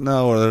Uber?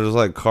 No, where there's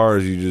like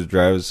cars, you just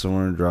drive it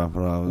somewhere and drop it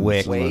off.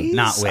 Wick. Waze?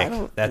 Not I Wick.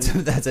 don't-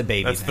 That's a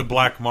baby That's thing. the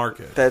black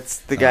market. That's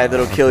the guy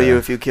that'll kill you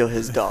if you kill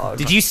his dog.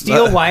 Did you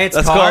steal Wyatt's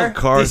That's car? called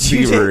car Did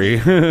you thievery.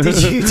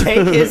 Did you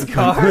take his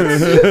car?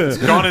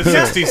 Gone in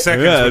 60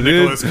 seconds Yeah, with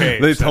dude. Nicolas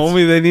Cage. They told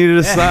me they needed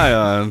a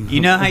scion.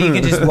 You know how you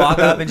can just walk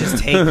up and just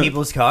take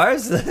people's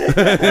cars?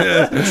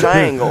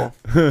 Triangle.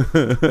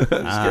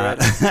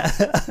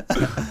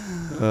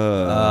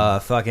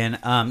 Fucking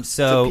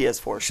so It's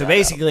a PS4 so shout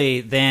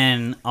basically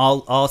then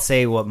I'll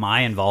say what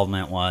my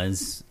involvement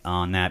was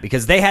on that,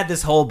 because they had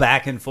this whole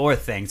back and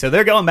forth thing. So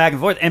they're going back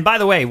and forth. And by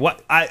the way,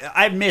 what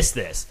I missed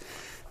this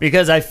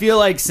because I feel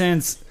like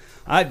since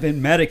I've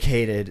been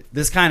medicated,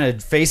 this kind of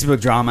Facebook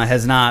drama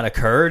has not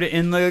occurred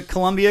in the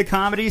Columbia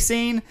comedy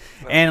scene,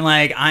 and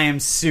like I am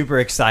super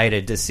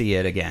excited to see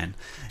it again.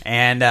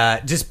 And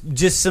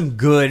just some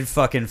good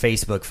fucking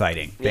Facebook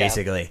fighting,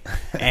 basically.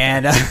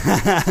 And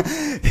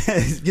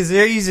because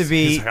there used to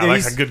be, I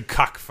like a good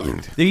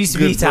cockfight. there used to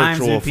be Good times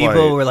virtual when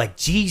people fight. were like,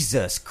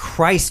 "Jesus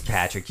Christ,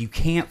 Patrick, you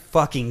can't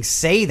fucking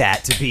say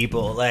that to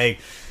people." Like,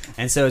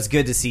 and so it's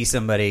good to see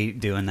somebody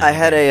doing that. I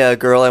had again. a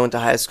girl I went to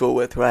high school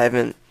with who I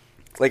haven't,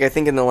 like, I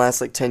think in the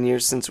last, 10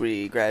 years since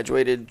we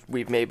graduated,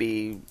 we've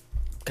maybe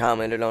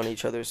commented on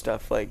each other's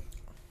stuff,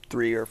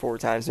 3 or 4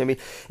 times maybe.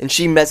 And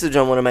she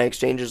messaged on one of my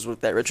exchanges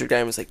with that Richard guy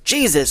and was like,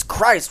 "Jesus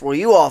Christ, will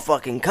you all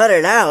fucking cut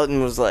it out?"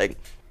 And was like,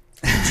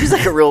 she's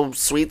like a real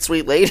sweet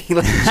lady.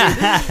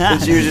 And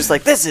she was just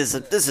like, this is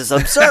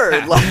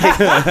absurd.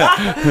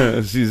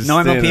 She's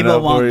Normal standing people up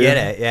for won't you. get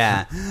it.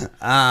 Yeah.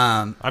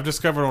 I've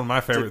discovered one of my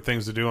favorite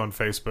things to do on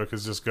Facebook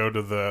is just go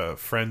to the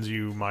friends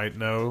you might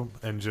know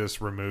and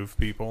just remove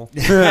people.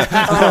 Just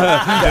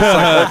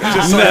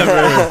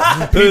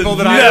people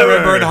that I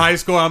remember in high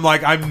school. I'm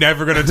like, I'm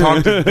never going to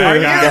talk to that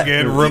guy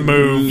again.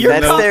 Remove.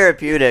 That's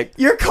therapeutic.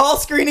 You're call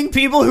screening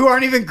people who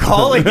aren't even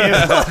calling you.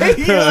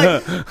 You're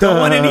like, don't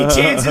want any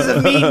chances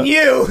of meeting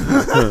you.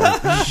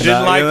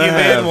 Didn't like you gonna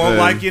then, won't happen.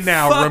 like you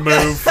now.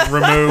 Fuck.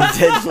 Remove.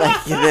 Didn't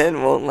like you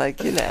then, won't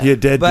like you now. You're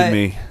dead But to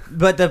me.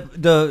 but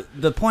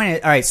the point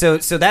is, all right. So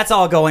that's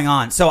all going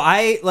on. So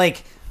I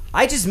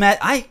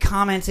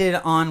commented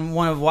on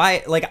one of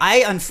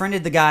I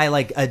unfriended the guy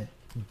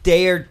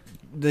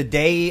the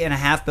day and a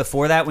half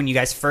before that when you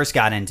guys first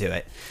got into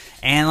it.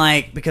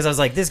 And because I was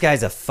like, this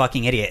guy's a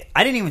fucking idiot.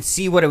 I didn't even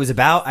see what it was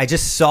about. I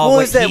just saw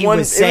what he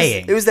was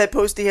saying. It was that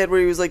post he had where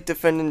he was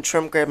defending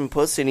Trump grabbing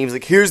pussy, and he was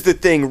like, "Here's the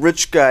thing: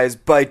 rich guys,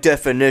 by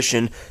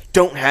definition,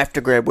 don't have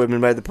to grab women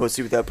by the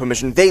pussy without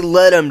permission. They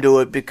let him do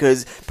it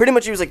because pretty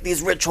much he was like,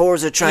 these rich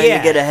whores are trying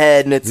to get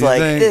ahead, and it's You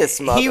think- this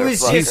motherfucker." He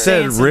was He just said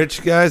saying some-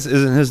 rich guys.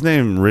 Isn't his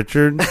name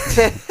Richard?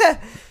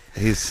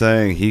 He's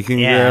saying he can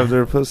Yeah. grab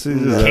their pussies.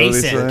 Is that what he's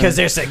Case it, saying? because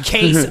there's a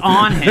case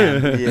on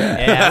him.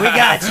 Yeah.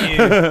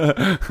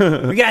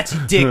 We got you,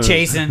 Dick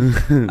Chasin.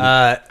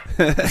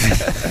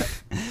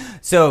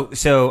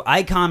 So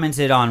I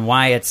commented on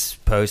Wyatt's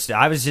post.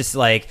 I was just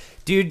like,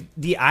 dude,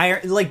 the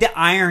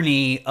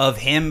irony of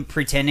him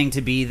pretending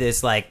to be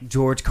this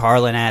George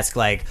Carlin-esque,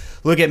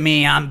 look at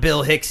me, I'm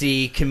Bill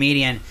Hicksy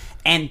comedian,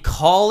 and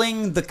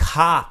calling the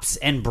cops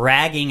and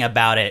bragging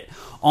about it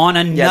on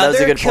another Yeah, that was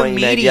a good point you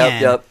comedian.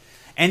 made. Yep.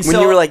 And When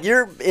so you were like,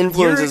 your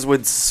influences your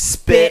would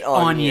spit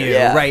on you.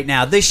 Yeah. right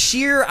now. The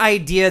sheer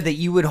idea that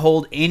you would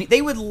hold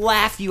they would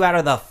laugh you out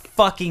of the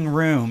fucking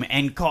room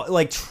and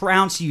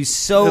trounce you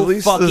so At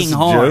least fucking this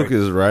hard. joke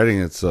is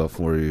writing itself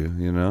for you.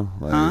 You know,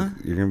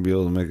 you're gonna be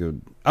able to make a.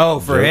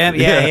 Oh, for joke. him,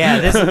 yeah.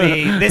 This would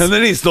be this. And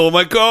then he stole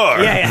my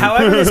car. Yeah,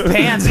 however this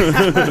pans,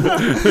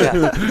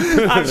 Yeah.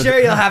 I'm sure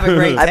you'll have a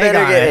great I take better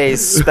on get it. a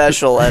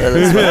special out of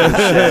this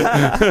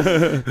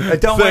fucking shit. But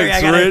don't worry,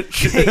 I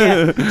Thanks,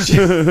 got Rich.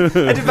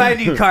 I did buy a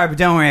new car, but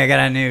don't worry, I got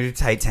a new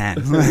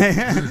Titan.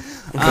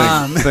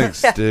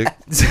 Thanks, Dick.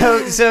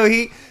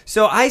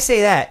 So I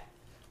say that,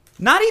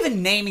 not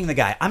even naming the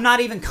guy. I'm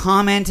not even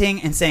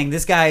commenting and saying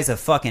this guy is a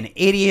fucking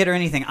idiot or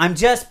anything. I'm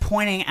just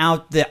pointing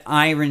out the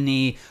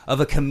irony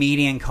of a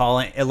comedian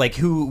calling,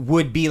 who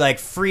would be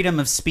freedom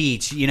of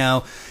speech,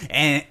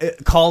 and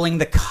calling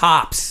the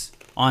cops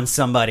on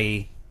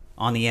somebody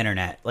on the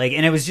internet.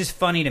 And it was just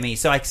funny to me.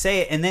 So I say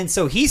it, and then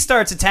so he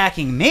starts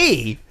attacking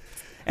me.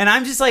 And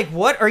I'm just like,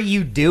 what are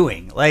you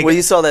doing? Well,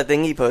 you saw that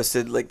thing he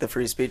posted, the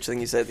free speech thing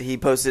you said. He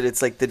posted, it's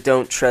the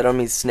 "Don't Tread on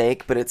Me"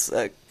 snake, but it's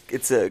a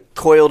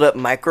coiled up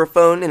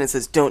microphone, and it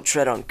says "Don't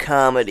tread on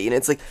comedy," and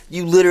it's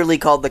you literally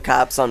called the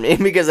cops on me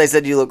because I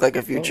said you look like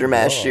a future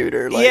mass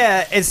shooter.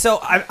 Yeah, and so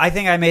I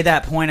think I made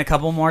that point a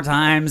couple more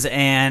times,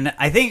 and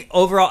I think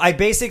overall I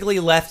basically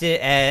left it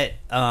at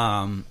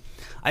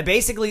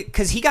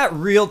because he got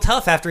real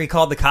tough after he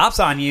called the cops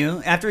on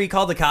you. After he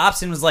called the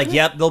cops and was like,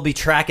 "Yep, they'll be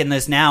tracking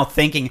this now,"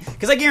 thinking,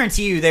 because I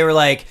guarantee you they were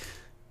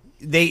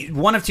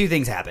one of two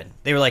things happened.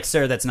 They were like,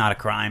 "Sir, that's not a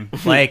crime,"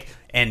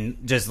 and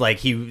just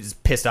he was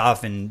pissed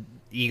off and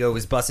ego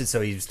was busted,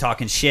 so he was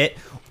talking shit.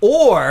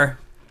 Or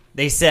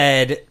they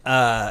said,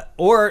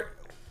 or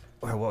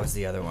what was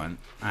the other one?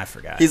 I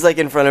forgot. He's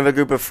in front of a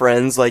group of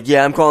friends,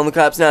 "Yeah, I'm calling the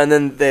cops now," and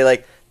then they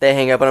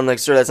hang up, and I'm like,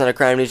 "Sir, that's not a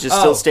crime." And he's just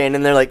still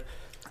standing there,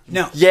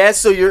 No. Yeah,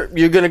 so you're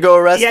gonna go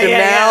arrest him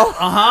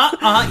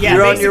now? Yeah,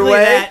 You're on your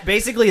way?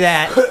 Basically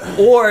that.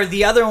 Or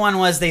the other one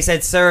was they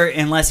said, sir,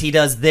 unless he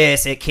does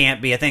this, it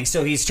can't be a thing.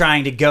 So he's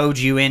trying to goad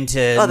you into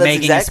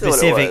making exactly a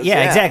specific. what it was.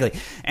 Yeah, exactly.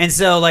 And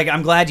so, like,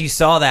 I'm glad you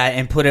saw that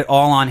and put it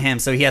all on him.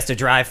 So he has to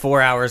drive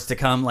 4 hours to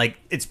come. Like,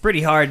 it's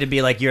pretty hard to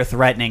be like you're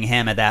threatening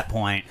him at that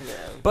point. Yeah.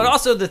 But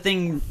also the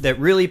thing that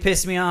really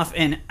pissed me off,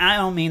 and I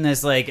don't mean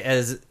this like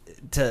as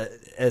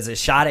a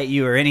shot at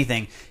you or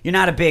anything. You're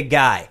not a big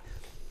guy.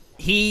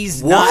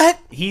 He's not.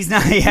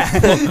 Yeah.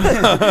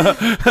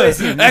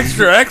 Listen,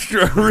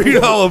 Extra. Read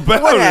all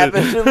about What it.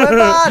 happened to my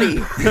body?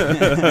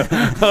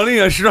 Honey,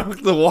 I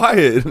shrunk the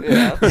Wyatt.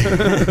 Yeah.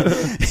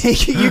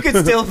 you could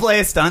still play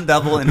a stunt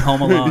double in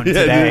Home Alone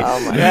today. Dude. Oh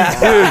my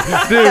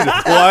god.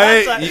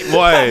 Dude,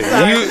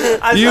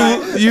 Wyatt,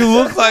 you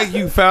look like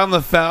you found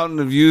the fountain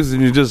of youth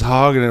and you're just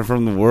hogging it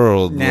from the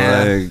world.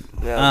 Nah.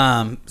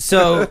 Like,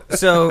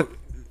 So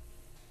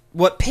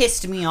what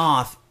pissed me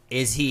off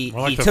is he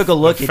took a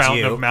look at fountain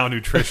you. of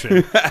malnutrition.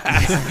 the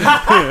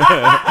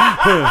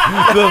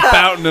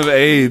fountain of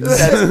AIDS.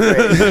 That's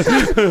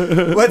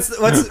great.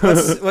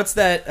 What's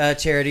that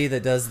charity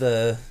that does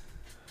the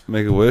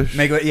Make a wish.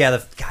 God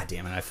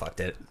damn it, I fucked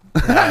it.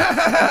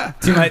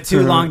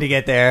 Too long to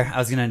get there. I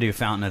was gonna do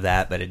fountain of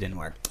that, but it didn't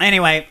work.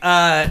 Anyway,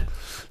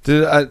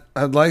 Dude,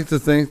 I'd like to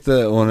think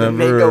that whenever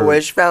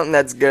Make-A-Wish fountain,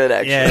 that's good,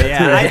 actually.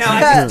 yeah. I know.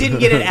 I just didn't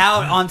get it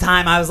out on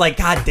time. I was like,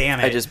 God damn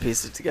it. I just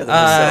pieced it together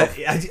myself.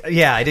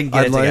 I didn't get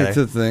I'd it like together.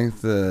 to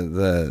think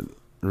that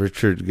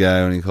Richard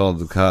guy, when he called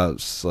the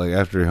cops, like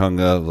after he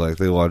hung up, like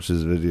they watched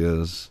his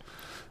videos.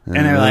 And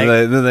they're then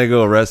like- then they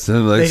go arrest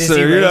him. Like, They just sir,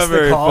 you're erase not the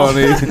very call."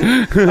 funny.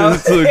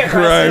 It's a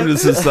crime to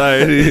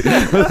society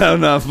with how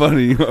not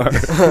funny you are.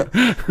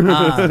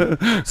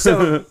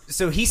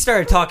 So he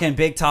started talking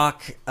big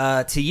talk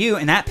to you,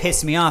 and that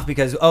pissed me off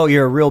because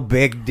you're a real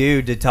big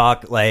dude to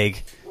talk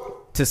like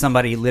to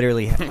somebody.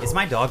 Literally, is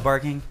my dog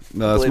barking?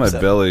 No, that's Believe my so.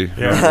 belly.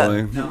 Yeah.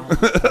 rumbling. No, talk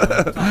for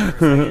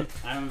a second.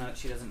 I don't know.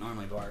 She doesn't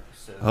normally bark.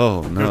 So.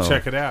 Oh no! Go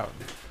check it out.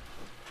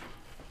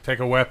 Take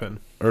a weapon.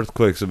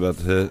 Earthquake's about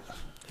to hit.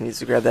 He needs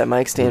to grab that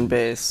mic stand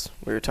base.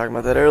 We were talking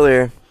about that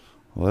earlier.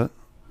 What?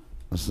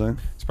 This thing?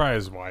 It's probably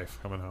his wife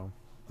coming home.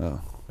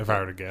 Oh. If I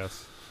were to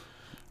guess,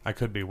 I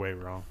could be way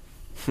wrong.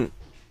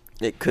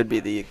 It could be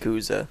the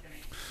Yakuza.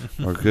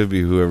 Or it could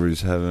be whoever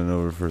he's having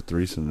over for a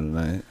threesome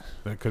tonight.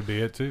 That could be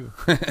it too.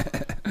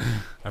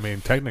 I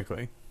mean,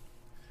 technically,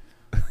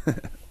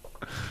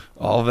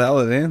 All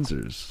valid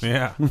answers.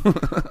 yeah.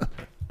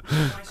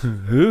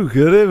 Who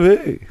could it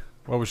be?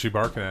 What was she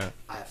barking at?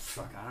 I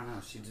don't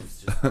know. She's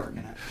just barking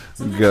at.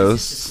 Sometimes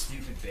Ghosts.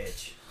 she's just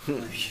a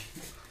stupid bitch.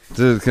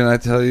 Dude, can I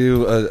tell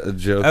you a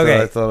joke Okay.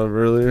 that I thought of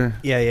earlier?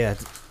 Yeah.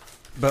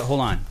 But hold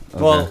on.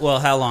 Okay. Well,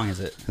 how long is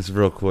it? It's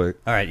real quick.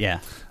 All right, yeah.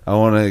 I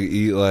want to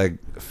eat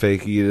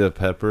eat a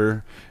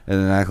pepper and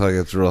then act like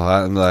it's real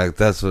hot and be like,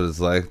 that's what it's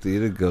like to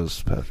eat a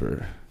ghost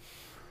pepper.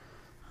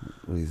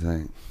 What do you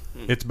think?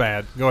 It's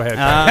bad. Go ahead.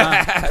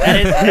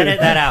 Edit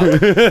that out.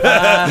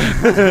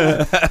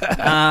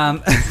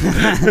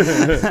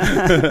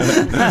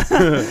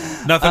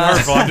 Nothing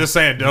hurtful. I'm just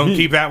saying, don't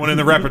keep that one in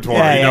the repertoire.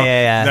 Yeah, you know?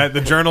 yeah. That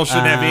the journal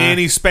shouldn't have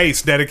any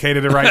space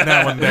dedicated to writing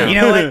that one down. You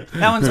know what?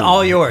 That one's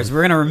all yours.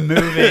 We're gonna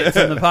remove it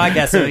from the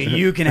podcast so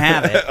you can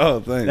have it. Oh,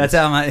 thanks. That's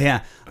how my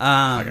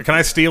Can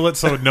I steal it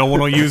so no one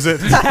will use it?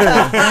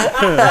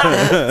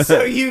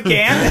 so you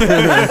can.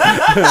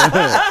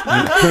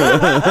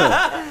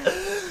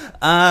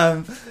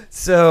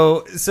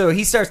 So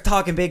he starts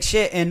talking big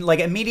shit, and like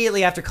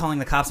immediately after calling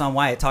the cops on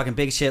Wyatt, talking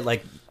big shit,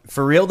 like,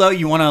 for real though,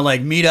 you want to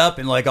like meet up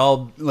and like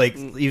all like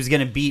he was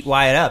gonna beat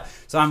Wyatt up.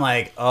 So I'm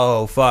like,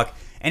 oh fuck,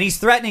 and he's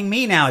threatening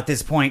me now at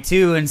this point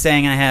too, and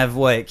saying I have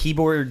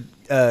keyboard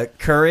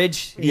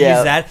courage. He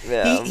used that.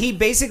 Yeah. He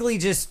basically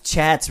just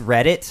chats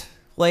Reddit,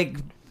 like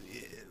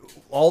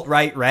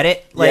alt-right Reddit.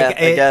 Like,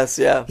 I guess,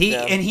 yeah.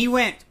 He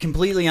went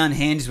completely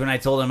unhinged when I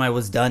told him I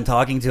was done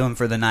talking to him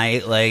for the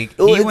night. Like,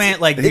 Well, he went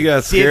like, He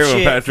got scared when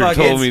dipshit Patrick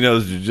fucking- told me he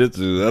knows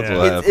jujitsu. That's Yeah.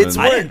 what happened. It's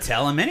I didn't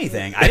tell him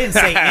anything. I didn't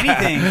say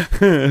anything.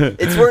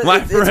 It's worth, My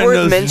it's friend worth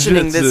knows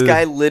mentioning this jujitsu.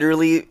 guy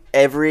literally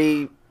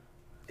every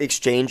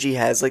exchange he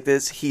has like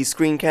this, he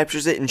screen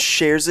captures it and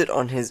shares it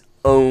on his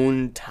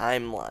own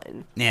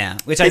timeline. Yeah,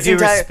 which I do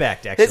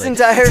respect, actually. His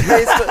entire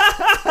Facebook.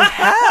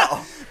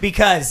 How?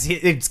 Because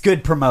it's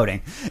good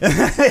promoting.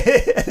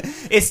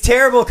 It's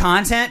terrible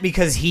content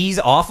because he's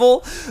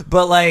awful,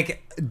 but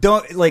like,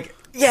 don't like.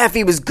 Yeah, if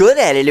he was good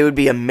at it, it would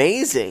be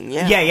amazing.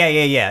 Yeah.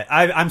 Yeah.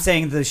 I'm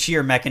saying the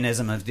sheer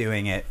mechanism of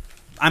doing it.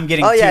 I'm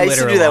getting Oh, yeah, I too used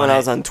to literal do that when on I it.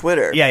 was on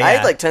Twitter. Yeah. I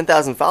had like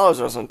 10,000 followers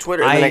when I was on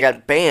Twitter, and then I I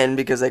got banned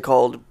because they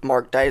called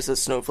Mark Dice a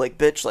snowflake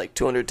bitch like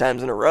 200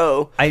 times in a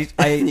row. I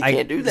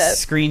can't do that.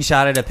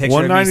 Screenshotted a picture.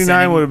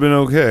 199 would have been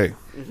okay.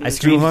 I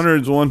screen-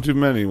 200 is one too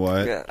many,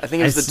 Wyatt. Yeah, I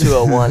think it was the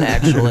 201,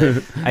 actually.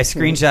 I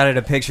screenshotted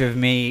a picture of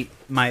me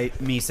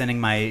sending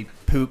my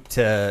poop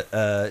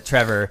to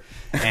Trevor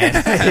and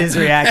his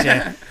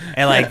reaction,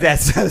 and like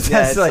that's I like,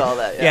 saw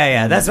that, yeah.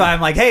 yeah. That's why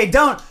I'm like, hey,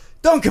 don't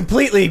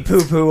completely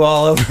poo poo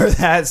all over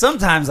that.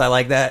 Sometimes I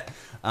like that.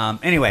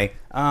 Anyway,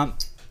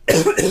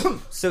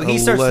 So he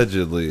starts.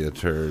 Allegedly a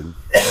turd.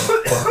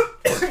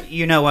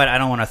 You know what? I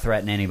don't want to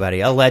threaten anybody.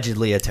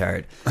 Allegedly a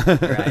turd.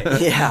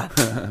 Right. Yeah.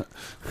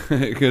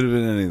 It could have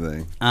been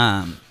anything.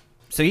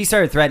 So he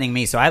started threatening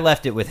me. So I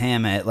left it with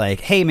him at like,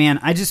 hey man,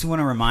 I just want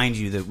to remind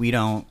you that we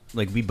don't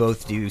we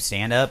both do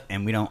stand up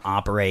and we don't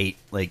operate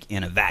like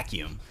in a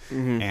vacuum.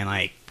 Mm-hmm. And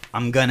like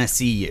I'm gonna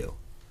see you,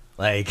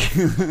 like,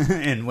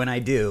 and when I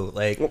do,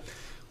 like,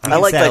 I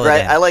liked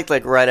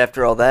right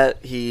after all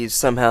that he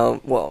somehow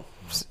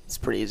it's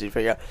pretty easy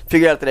to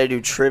figure out that I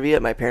do trivia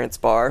at my parents'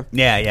 bar.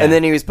 Yeah. And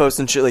then he was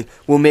posting shit like,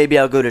 well, maybe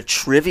I'll go to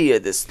trivia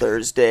this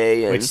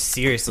Thursday. And which,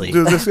 seriously.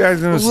 Dude, this guy's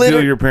going to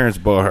steal your parents'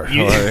 bar. Dude,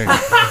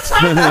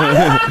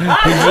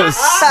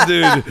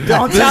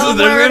 don't tell him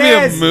where it is. There's going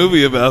to be a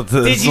movie about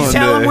this. Did you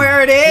tell him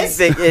where it is?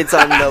 It's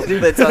on the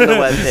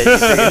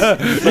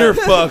webpage. You're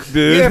fucked,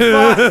 dude. You're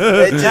fucked.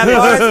 That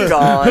bar's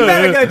gone. You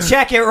better go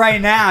check it right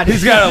now.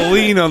 He's got a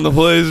lien on the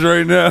place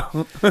right now.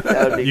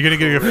 You're going to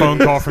get a phone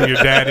call from your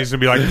dad. He's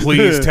going to be like,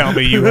 please tell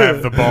me you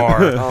have the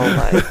bar. Oh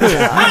my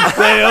god!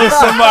 They owe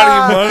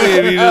somebody money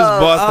and he just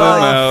bought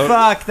them out.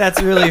 Fuck,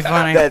 that's really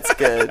funny. That's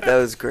good. That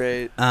was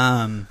great.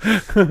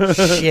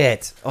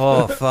 Shit.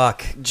 Oh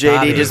fuck. JD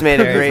Bobby, just made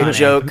a very great funny.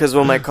 joke because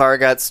when my car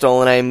got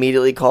stolen, I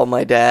immediately called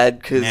my dad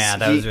because that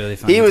was really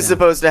funny. He was too.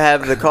 supposed to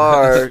have the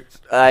car.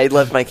 I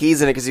left my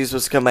keys in it because he was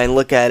supposed to come by and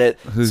look at it.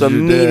 Who's so your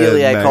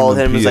immediately dad, I called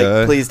him and was Magnum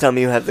like, PI? "Please tell me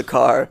you have the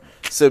car."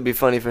 So it'd be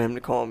funny for him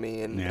to call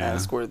me and Yeah.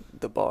 ask where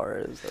the bar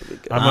is. That'd be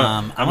good.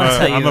 I'm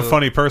a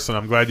funny person.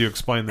 I'm glad you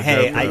explained the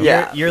Hey, joke.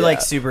 though. you're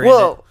like super.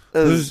 Well,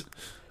 Who's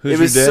it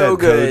was your dad, so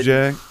good.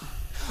 Kojak?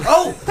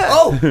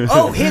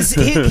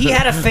 He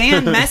had a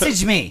fan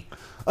message me.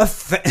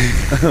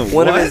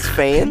 One of his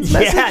fans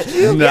messaged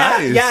you?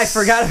 Nice. Yeah, I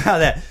forgot about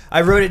that.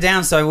 I wrote it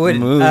down so I wouldn't.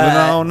 Moving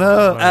on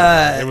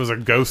up. It was a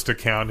ghost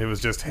account. It was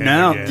just him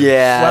No. again.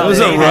 Yeah. Well, It was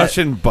they a had-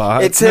 Russian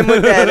bot. It's him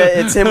with that.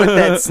 It's him with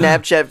that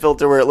Snapchat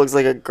filter where it looks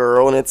like a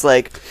girl, and it's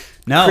like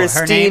No,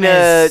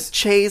 Christina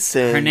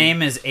Chasin. her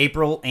name is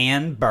April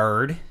Ann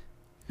Bird.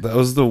 That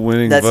was the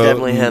winning That's vote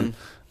definitely him.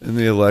 in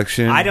the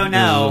election. I don't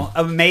know.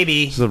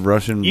 Maybe. It's a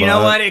Russian You bot.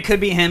 know what? It could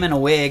be him in a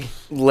wig.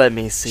 Let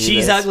me see.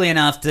 She's this. ugly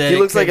enough to. He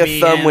looks it could like a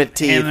be thumb him- with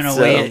teeth, Him in a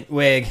so-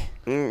 wig.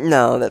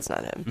 No, that's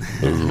not him.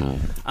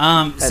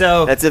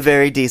 So That's a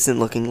very decent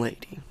looking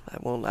lady. I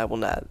will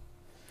not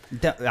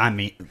I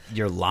mean,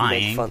 you're make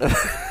lying, fun of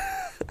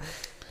her.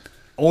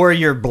 or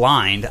you're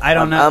blind. I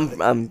don't know.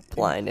 I'm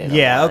blind. And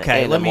Yeah, I'm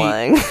okay, and let I'm me-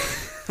 lying.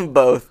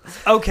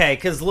 Both. Okay,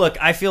 because look,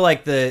 I feel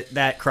like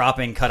that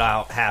cropping cut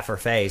out half her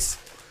face.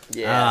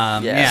 Yeah.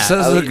 yeah.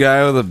 Says the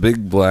guy with a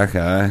big black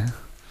eye.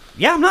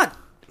 Yeah, I'm not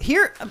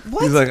here.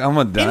 What? He's like, I'm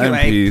a dime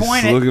Anyway, piece.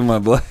 point Look at my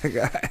black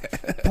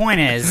eye. Point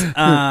is,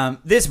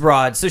 this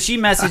broad. So she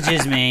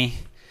messages me,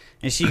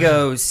 and she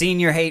goes, "Seen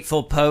your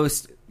hateful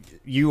post.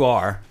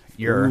 You're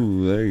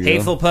Ooh, there you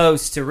hateful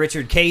post to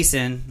Richard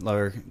Chasin,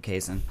 lower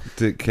Chasin,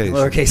 Dick Case.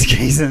 lowercase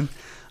Chasin.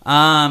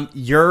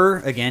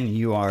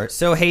 You are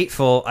so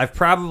hateful. I've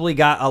probably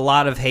got a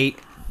lot of hate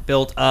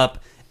built up.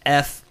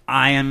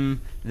 I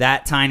am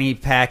that tiny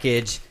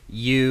package.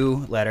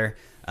 You letter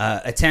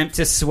attempt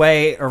to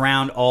sway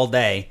around all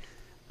day.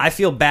 I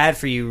feel bad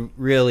for you.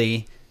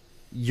 Really,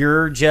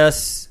 you're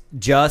just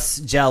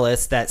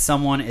jealous that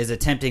someone is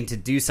attempting to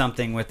do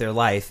something with their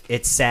life.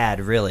 It's sad,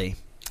 really.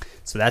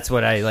 So that's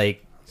what I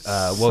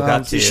woke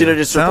up to. You should have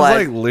just Sounds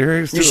replied. like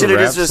lyrics to You should a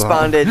have rap just song.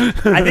 responded.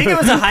 I think it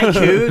was a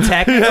haiku,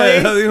 technically. Yeah,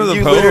 I think it was a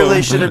You poem.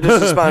 literally should have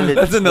just responded.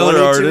 That's another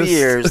 22 artist.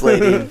 years,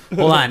 lady.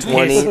 Hold on.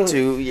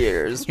 22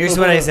 years. Here's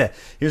what I said.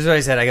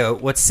 I go,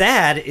 what's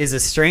sad is a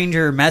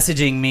stranger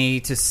messaging me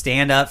to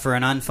stand up for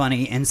an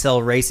unfunny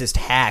incel racist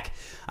hack.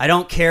 I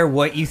don't care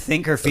what you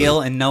think or feel,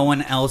 and no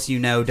one else you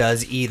know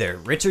does either.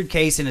 Richard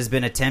Chasin has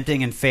been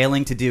attempting and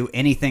failing to do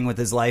anything with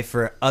his life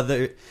for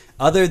other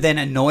than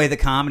annoy the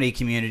comedy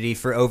community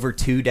for over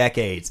 2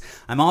 decades.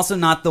 I'm also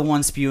not the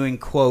one spewing,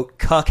 quote,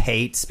 cuck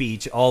hate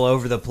speech all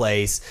over the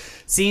place.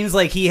 Seems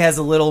like he has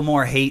a little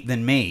more hate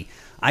than me.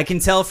 I can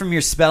tell from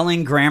your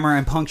spelling, grammar,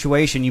 and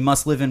punctuation you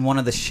must live in one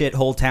of the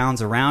shithole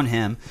towns around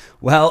him.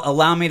 Well,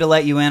 allow me to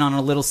let you in on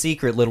a little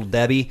secret, little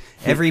Debbie.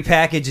 Every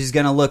package is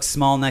going to look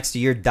small next to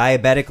your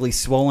diabetically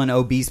swollen,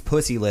 obese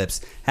pussy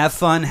lips. Have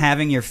fun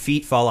having your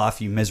feet fall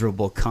off, you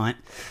miserable cunt.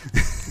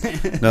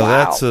 No,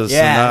 that's a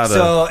Yeah,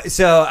 sonata.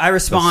 so I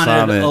responded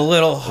sonnet. a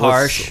little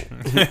harsh,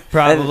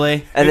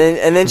 probably. And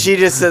then she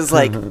just says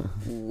like,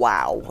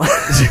 "Wow."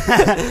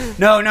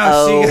 No,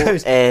 she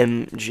goes.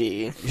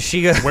 OMG.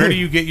 She goes. Where do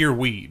you get your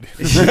weed?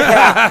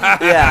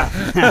 Yeah.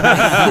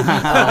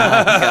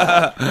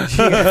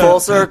 Full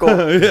circle.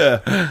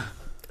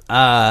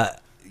 Yeah.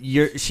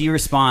 She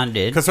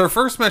responded. Because her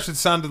first message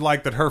sounded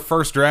like that her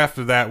first draft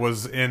of that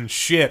was in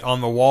shit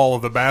on the wall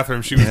of the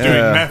bathroom she was doing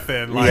meth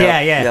in. Like, Yeah.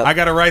 Yep. I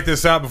got to write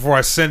this out before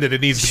I send it. It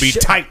needs to be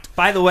tight.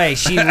 By the way,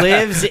 she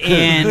lives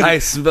in. I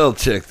spell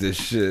check this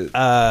shit.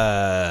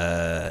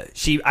 I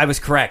was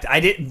correct. I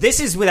did. This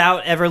is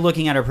without ever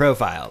looking at her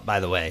profile. By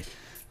the way,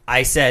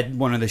 I said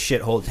one of the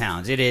shithole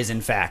towns. It is, in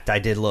fact. I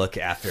did look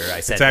after I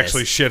said It's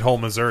actually this. shithole,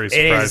 Missouri, It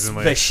is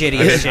surprisingly. the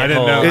shittiest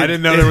shithole. I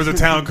didn't know there was a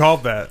town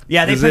called that.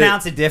 Yeah, they Is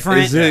pronounce it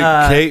different. Is it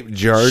Cape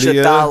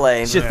Giardia?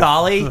 Shitale.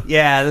 Shithali?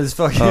 Yeah, those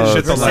fucking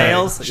Shitale.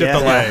 sales.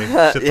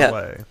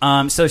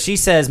 Shitale. So she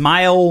says,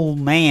 my old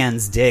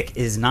man's dick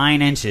is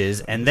 9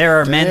 inches, and there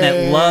are men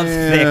that love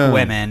thick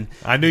women.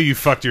 I knew you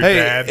fucked your Hey,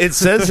 dad. it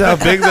says how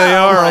big they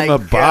are Oh on the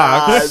my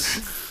box.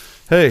 God.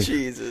 Hey,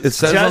 Jesus. it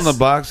says Just- on the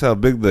box how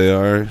big they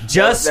are.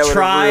 Just That would've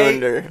try,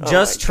 ruined her. Oh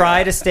just my try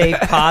God. to stay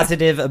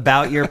positive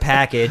about your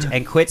package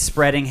and quit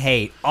spreading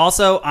hate.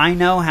 Also, I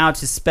know how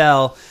to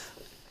spell.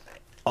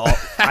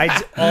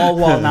 All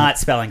while not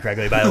spelling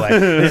correctly, by the way.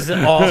 This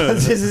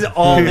is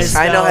all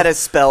misspelled. I know how to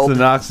spell. It's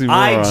an oxymoron.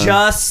 I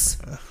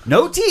just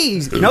no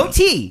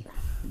T.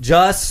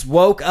 Just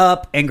woke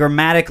up and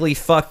grammatically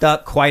fucked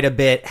up quite a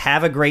bit.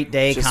 Have a great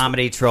day,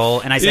 comedy troll.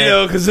 And I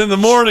said, because in the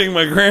morning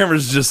my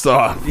grammar's just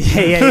off.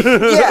 yeah.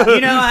 Yeah.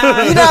 You know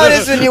how You know how it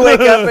is when you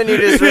wake up and you're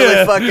just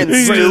really fucking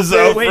You just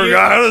stupid. When you-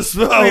 forgot how to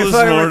spell you're this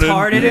fucking morning.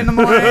 retarded in the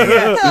morning.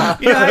 Yeah.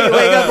 You know how you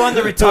wake up on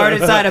the retarded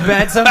side of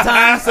bed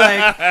sometimes?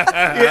 Like,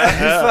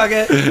 fuck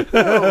it.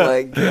 Oh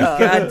my God.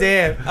 God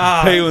damn.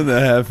 Oh, Hey, when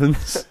that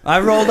happens.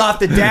 I rolled off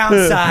the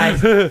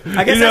downside.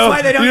 I guess that's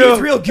why they don't use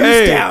real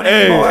goose down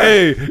anymore.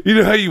 Hey, you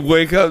know how you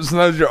wake up,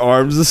 sometimes your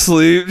arm's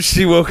asleep?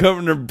 She woke up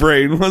and her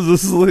brain was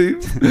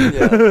asleep.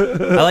 Yeah.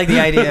 I like the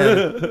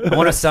idea. I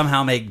want to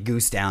somehow make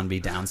goose down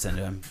be Down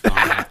syndrome.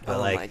 But Oh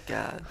like, my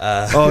God.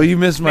 Oh, you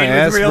missed my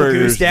made with real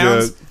goose Asperger's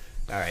downs. joke.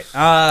 All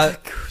right.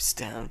 Goose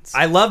downs.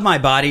 I love my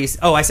bodies.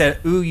 Oh, I said,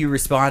 ooh, you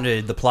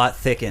responded. The plot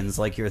thickens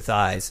like your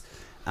thighs.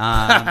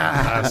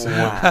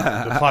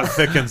 The plot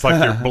thickens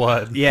like your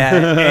blood.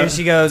 Yeah. And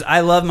she goes, I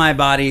love my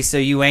body, so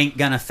you ain't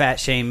gonna fat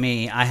shame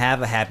me. I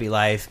have a happy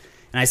life.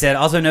 And I said,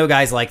 also, no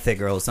guys like thick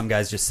girls. Some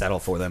guys just settle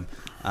for them.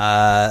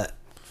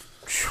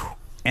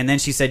 And then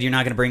she said, you're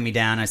not going to bring me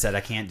down. I said, I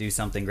can't do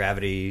something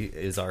gravity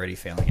is already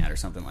failing at, or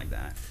something like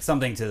that.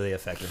 Something to the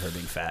effect of her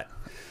being fat.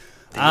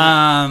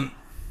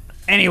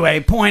 Anyway,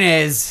 point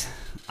is,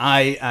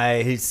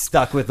 I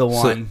stuck with the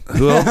one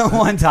who else-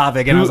 one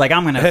topic, and I was like,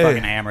 I'm going to Hey.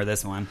 fucking hammer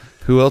this one.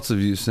 Who else have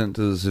you sent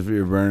to the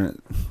severe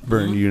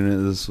burn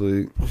unit this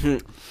week?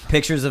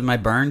 Pictures of my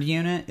burned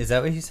unit? Is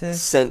that what you said?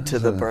 Sent to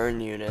the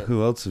burn unit.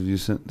 Who else have you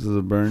sent to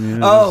the burn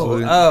unit Oh, this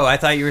week? I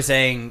thought you were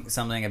saying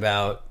something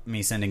about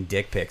me sending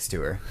dick pics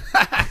to her.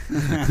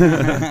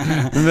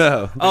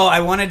 No. Oh, I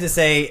wanted to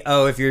say,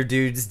 if your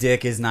dude's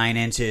dick is 9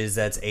 inches,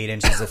 that's 8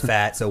 inches of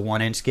fat, so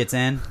 1 inch gets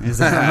in. Is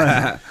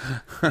that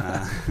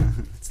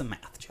it's a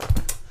math joke.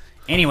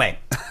 Anyway,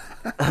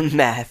 A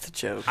math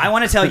joke. I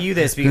want to tell you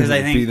this because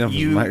I think Beating up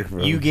his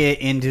microphone. you get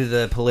into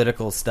the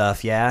political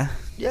stuff, yeah?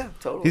 Yeah,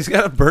 totally. He's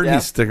got a Bernie Yeah.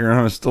 sticker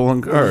on a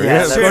stolen car. Yeah,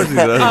 Yeah, of that's course he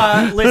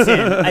does. Listen,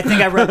 I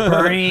think I wrote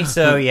Bernie,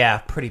 so yeah,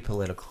 pretty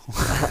political.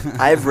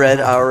 I've read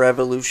Our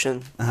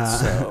Revolution,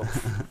 Uh-huh.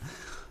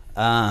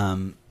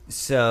 so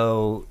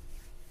So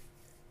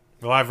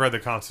Well, I've read the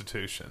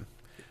Constitution,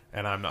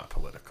 and I'm not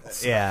political.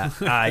 So. yeah,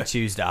 I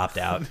choose to opt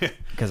out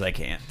because I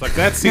can't. It's like,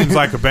 that seems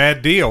like a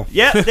bad deal.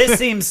 Yeah, this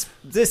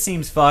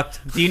seems fucked.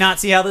 Do you not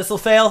see how this will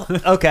fail?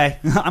 Okay,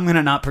 I'm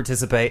gonna not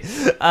participate.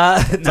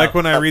 It's like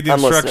when I read the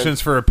I'm listening.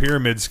 instructions for a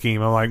pyramid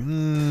scheme, I'm like,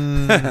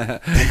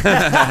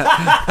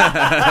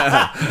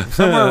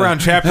 somewhere around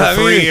chapter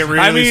 3, it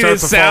really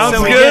starts to fall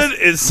apart. good.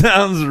 It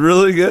sounds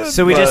really good.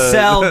 So we just but-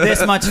 sell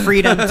this much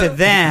freedom to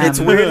them. it's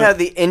weird how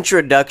the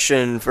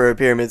introduction for a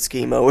pyramid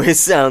scheme always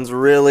sounds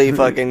really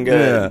fucking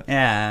good.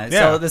 Yeah, Yeah.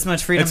 sell this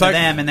much freedom It's to like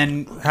them, and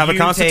then How the you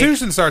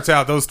Constitution starts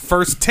out, those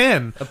first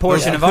 10. take a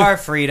portion of our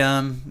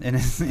freedom. And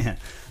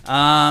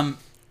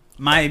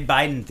my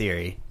Biden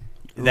theory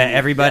that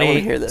everybody. I wanna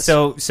hear this.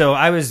 So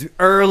I was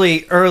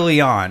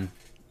early on.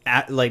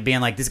 Like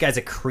being like, this guy's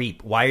a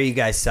creep. Why are you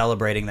guys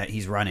celebrating that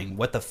he's running?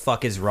 What the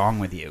fuck is wrong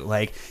with you?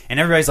 Like, and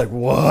everybody's like,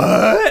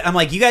 what? I'm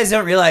like, you guys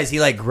don't realize he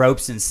like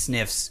gropes and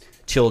sniffs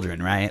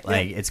children, right?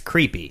 Like, it's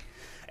creepy.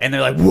 And they're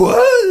like,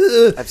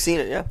 what? I've seen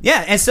it, yeah.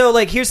 Yeah, and so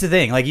like, here's the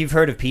thing. Like, you've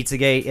heard of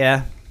Pizzagate,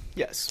 yeah?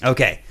 Yes.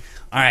 Okay.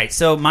 All right.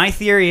 So my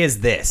theory is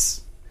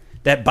this: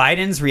 that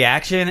Biden's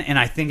reaction, and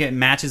I think it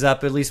matches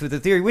up at least with the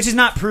theory, which is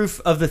not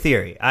proof of the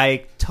theory.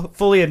 I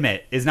fully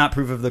admit is not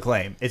proof of the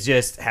claim. It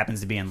just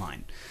happens to be in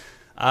line.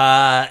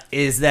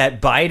 Is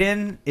that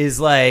Biden is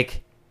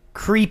like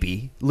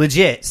creepy,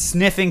 legit,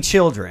 sniffing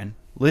children,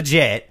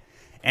 legit.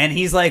 And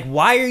he's like,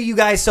 why are you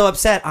guys so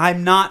upset?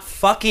 I'm not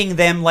fucking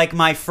them like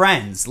my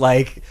friends.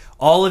 Like,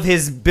 all of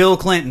his Bill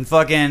Clinton,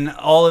 fucking,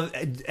 all of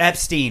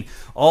Epstein,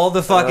 all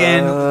the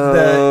fucking,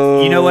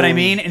 you know what I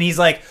mean? And he's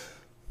like,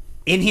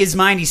 in his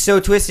mind, he's so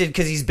twisted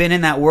because he's been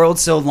in that world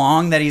so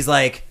long that he's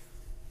like,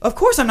 of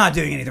course I'm not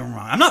doing anything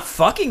wrong. I'm not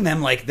fucking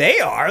them like they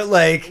are.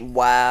 Like,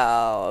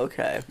 Wow,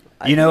 okay.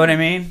 you know what I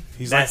mean?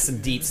 That's some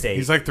deep state.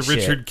 He's like the shit.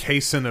 Richard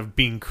Chasin of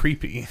being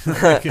creepy.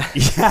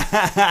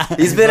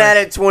 He's been at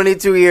it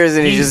 22 years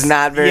and he's just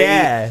not very.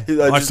 Yeah. I've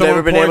Like just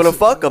never been able to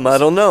someone fuck him. I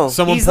don't know.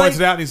 Someone He's points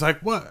like- it out, and he's like,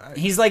 "What?"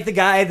 He's like the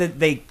guy that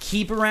they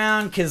keep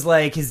around because,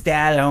 like, his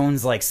dad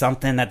owns, like,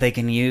 something that they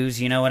can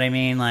use. You know what I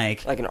mean?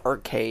 Like Like an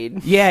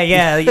arcade.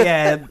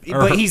 yeah.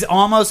 But he's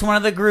almost one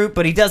of the group,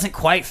 but he doesn't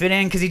quite fit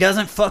in because he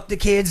doesn't fuck the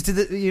kids to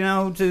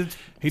to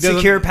He doesn't-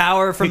 secure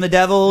power from the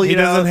devil. He You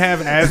know? doesn't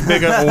have as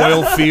big an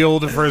oil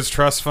field for his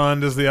trust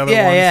fund as the other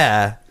ones.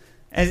 Yeah.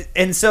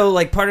 And so,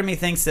 like, part of me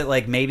thinks that,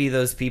 like, maybe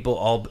those people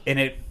all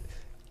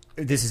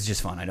this is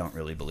just fun. I don't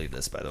really believe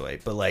this, by the way,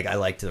 but, like, I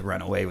like to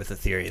run away with the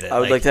theory that I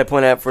would like to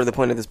point out for the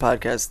point of this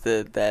podcast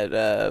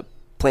that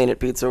Planet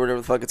Pizza or whatever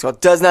the fuck it's called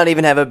does not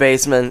even have a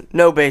basement.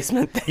 No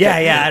basement. Yeah,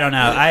 I don't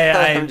know.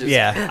 I'm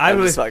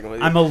just fucking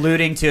with you. I'm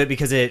alluding to it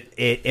because it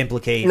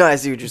implicates. No, I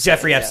see what you're saying.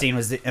 Jeffrey yeah. Epstein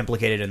was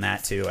implicated in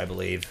that too, I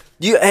believe.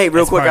 Hey,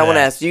 real That's quick, part I of want to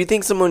that. ask: do you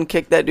think someone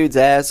kicked that dude's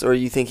ass, or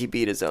you think he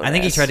beat his own? I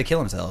think he ass? tried to kill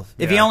himself.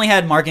 If he Yeah. only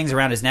had markings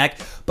around his neck,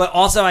 but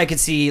also I could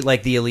see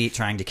like the elite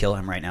trying to kill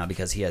him right now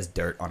because he has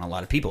dirt on a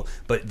lot of people.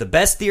 But the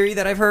best theory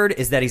that I've heard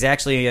is that he's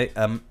actually is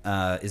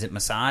it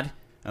Mossad?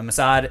 A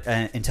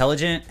Mossad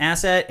intelligent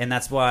asset, and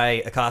that's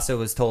why Acosta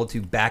was told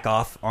to back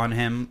off on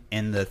him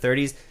in the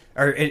 30s,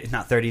 or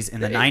not 30s, in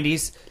the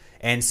 90s.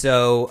 And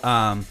so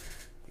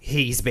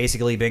he's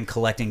basically been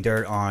collecting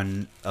dirt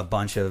on a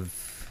bunch of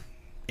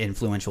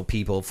influential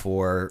people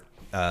for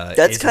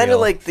That's kind Israel.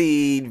 of like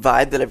the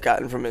vibe that I've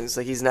gotten from him. It's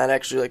like he's not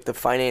actually like the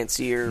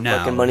financier, No,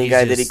 fucking money he's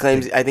guy that he just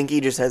claims. I think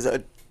he just has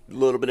a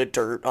little bit of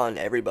dirt on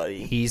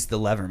everybody. He's the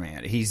lever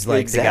man. He's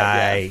like the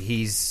guy.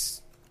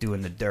 He's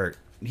doing the dirt.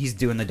 He's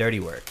doing the dirty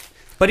work.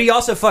 But he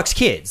also fucks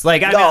kids.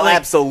 Like I No, mean, like,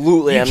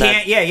 absolutely. You I'm can't.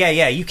 not.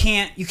 Yeah. You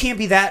can't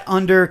be that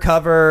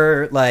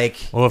undercover. Like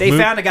Well, if they mo-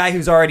 found a guy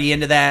who's already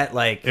into that.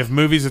 Like If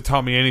movies have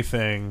taught me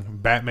anything,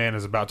 Batman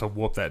is about to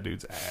whoop that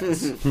dude's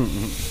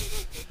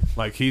ass.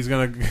 Like he's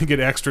gonna get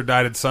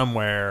extradited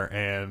somewhere,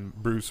 and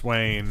Bruce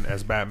Wayne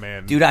as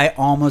Batman. dude, I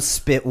almost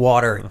spit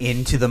water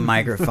into the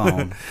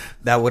microphone.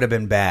 That would have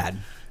been bad.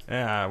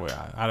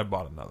 Yeah, I'd have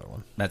bought another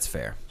one. That's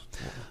fair.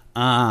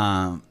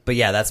 But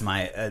yeah, that's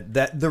my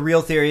the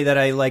real theory that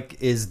I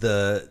like is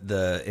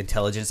the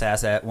intelligence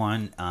asset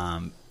one.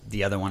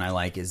 The other one I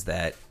like is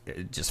that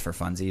just for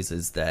funsies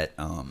is that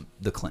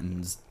the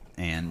Clintons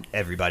and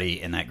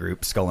everybody in that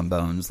group, Skull and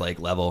Bones like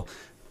level,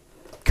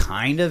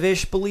 kind of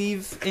ish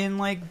believe in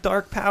like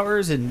dark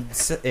powers and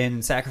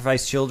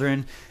sacrifice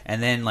children,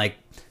 and then like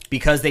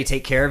because they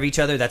take care of each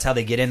other, that's how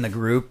they get in the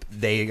group.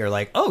 They are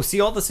like, oh,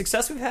 see all the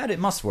success we've had, it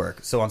must work.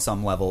 So on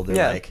some level,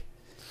 they're like.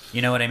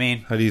 You know what I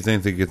mean? How do you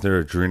think they get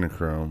their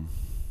adrenochrome?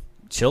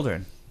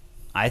 Children.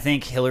 I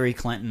think Hillary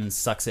Clinton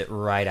sucks it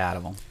right out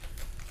of them.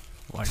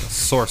 Like a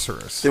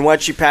sorceress. Then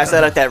why'd she pass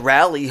out at that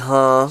rally,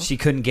 huh? She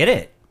couldn't get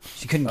it.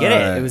 She couldn't get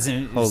Alright, it. It was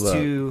hold up.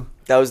 too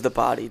That was the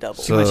body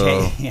double. too much So-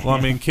 hate. Yeah. Well, I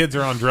mean, kids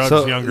are on drugs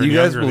So younger. you and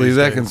guys younger believe these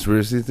that days.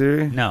 conspiracy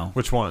theory? No.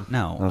 Which one?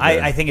 No. Okay.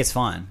 I think it's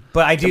fun.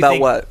 But I do About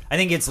think what? I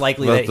think it's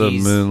likely About that the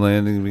he's moon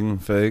landing being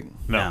fake?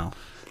 No.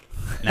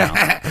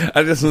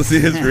 I just want to see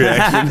his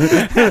reaction.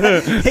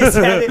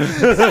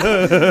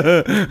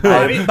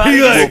 Bobby,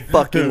 He will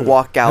fucking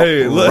walk out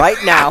Hey, look. right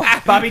now.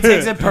 Bobby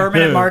takes a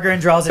permanent marker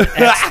and draws an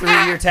X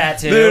through your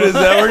tattoo. Dude, is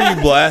that where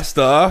you blast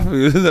off?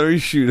 Is that where you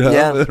shoot up?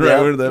 Yeah, right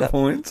yeah, where that yeah.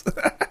 points?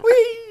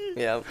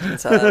 Yeah,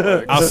 that's how that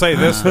works. I'll say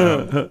this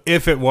though: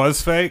 if it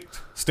was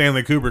faked,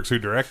 Stanley Kubrick's who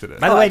directed it.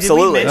 By the way, did we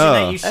absolutely. mention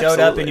that Oh. you showed up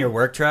Absolutely. in your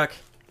work truck?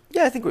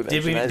 Yeah, I think we Did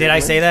mentioned we? that. Did I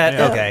say that?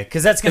 Yeah. Okay,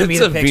 because that's going to be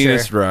It's the a picture.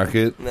 Venus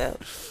rocket. Yeah.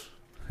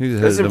 He's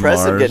It was headed to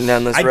impressive Mars. getting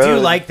down this I road. do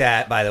like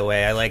that, by the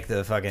way. I like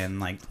the fucking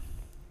like.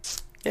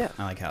 Yeah.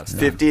 I like how it's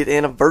done. 50th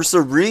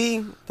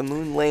anniversary, the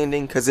moon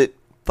landing, because it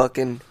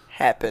fucking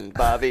happened,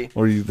 Bobby.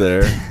 Were you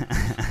there?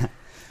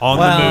 On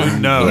Well, the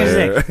moon, no. here's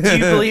the thing.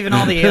 Do you believe in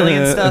all the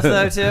alien stuff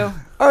though too?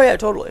 Oh yeah,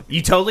 totally.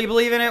 You totally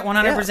believe in it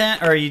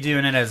 100%, or are you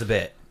doing it as a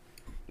bit?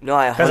 No,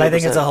 I 100%. Because I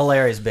think it's a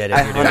hilarious bit. If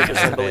I you're doing it as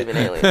a 100% believe bit.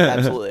 in aliens.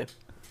 Absolutely.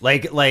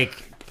 Like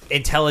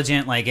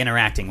intelligent, like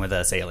interacting with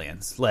us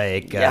aliens,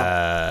 like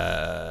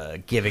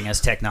giving us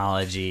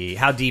technology.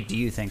 How deep do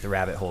you think the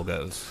rabbit hole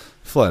goes?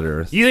 Flat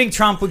Earth. You think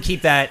Trump would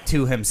keep that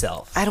to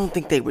himself? I don't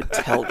think they would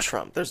tell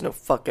Trump. There's no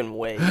fucking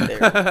way there.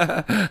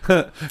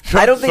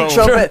 I don't think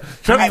Trump.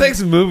 Trump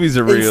thinks movies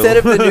are real. Instead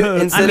of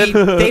the instead I mean,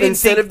 they didn't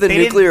instead think- of the they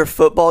didn't- nuclear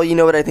football, you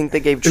know what I think they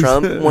gave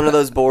Trump? One of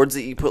those boards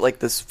that you put like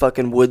this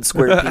fucking wood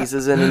square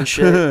pieces in and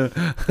shit.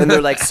 And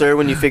they're like, "Sir,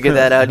 when you figure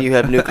that out, you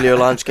have nuclear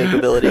launch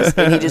capabilities."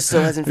 And he just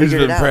still hasn't He's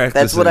figured it been out.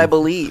 That's what practicing. I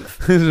believe.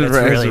 He's been That's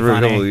practicing really for a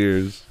funny. couple of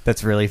years.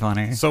 That's really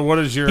funny. So what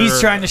is your? He's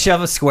trying to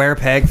shove a square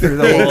peg through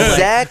the hole.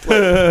 Exactly.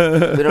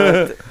 We don't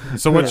have to,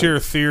 So what's your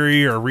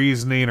theory or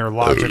reasoning or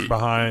logic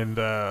behind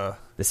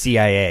The The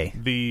CIA.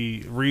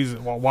 the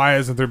reason why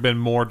hasn't there been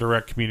more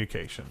direct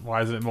communication?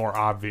 Why isn't it more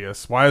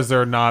obvious? Why is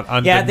there not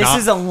this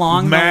is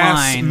along the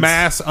lines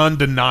mass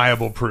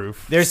undeniable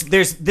proof? This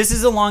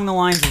is along the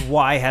lines of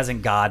why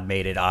hasn't God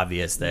made it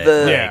obvious that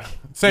Yeah.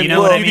 Same, you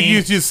know what I mean? You could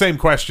use the same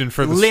question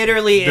for the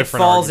literally it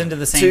different falls argument. into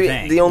the same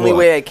thing. The only What?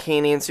 way I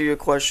can answer your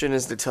question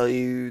is to tell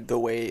you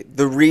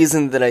the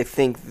reason that I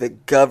think the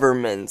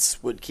governments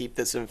would keep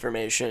this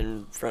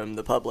information from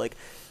the public,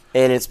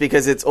 and it's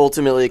because it's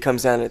ultimately it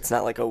comes down. It's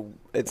not like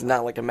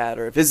a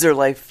matter of is there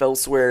life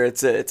elsewhere.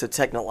 It's a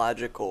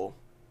technological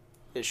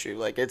issue.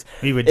 Like it's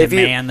He would if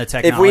demand the If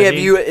technology. we have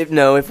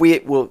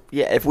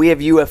if we have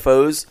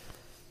UFOs.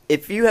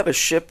 If you have a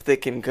ship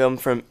that can come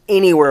from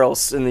anywhere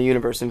else in the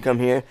universe and come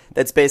here,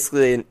 that's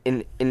basically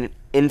an infinite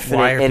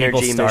Why are people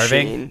energy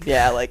starving? machine.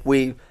 Yeah, like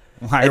Why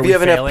are if we you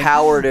have failing? enough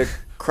power to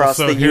cross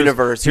So the here's-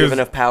 universe, you have here's-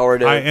 enough power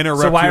to. I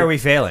interrupt So why your- are we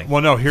failing?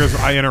 Well, no.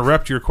 I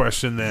interrupt your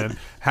question. Then,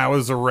 how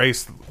is a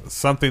race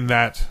something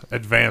that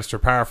advanced or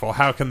powerful?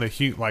 How can the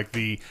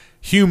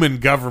human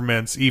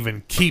governments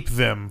even keep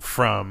them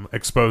from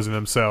exposing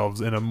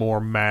themselves in a more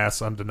mass,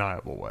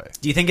 undeniable way?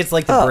 Do you think it's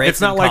like the Brits?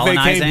 It's not and like they came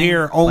colonizing?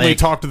 here, only Like,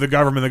 talked to the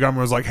government. The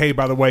government was like, hey,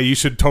 by the way, you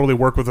should totally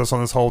work with us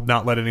on this whole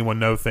not let anyone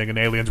know thing. And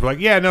aliens were like,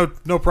 yeah,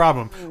 no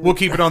problem. We'll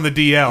keep it on the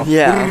DL.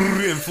 Yeah.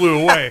 And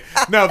flew away.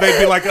 No, they'd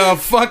be like, oh,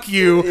 fuck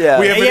you.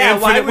 Yeah. We have an Yeah,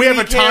 why infinite, would we have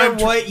a care time.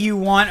 what you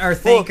want or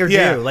think or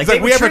Yeah, do? Like it's they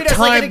we have a treat us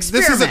like time. an This is a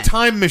experiment.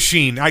 time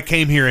machine. I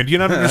came here, and do you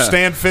not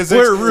understand physics?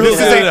 We're really this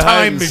is good a at hide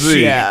time and machine.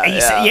 seek. Yeah. And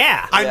you say,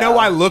 yeah. I know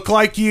I look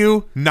like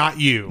you, not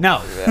you.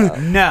 No.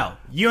 No.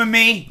 You and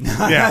me?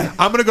 Yeah,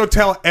 I'm gonna go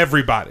tell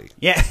everybody.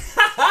 Yeah.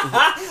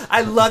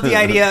 I love the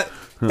idea.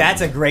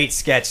 That's a great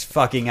sketch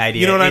fucking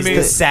idea. You know what I Is mean?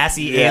 The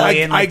sassy Yeah.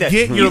 alien. I like the,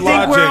 get you your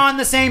think we're logic. on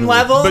the same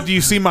level? But do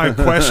you see my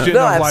question?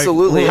 No, of like,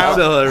 absolutely. How,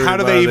 Tell how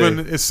do they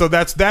everybody. even? So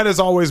that is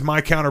always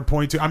my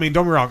counterpoint to. I mean,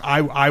 don't get me wrong.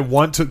 I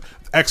want to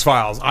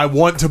X-Files. I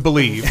want to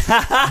believe,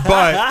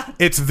 but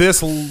it's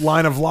this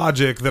line of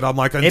logic that I'm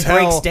like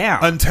breaks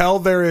down. until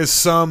there is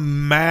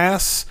some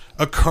mass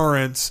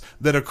occurrence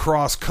that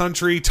across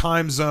country,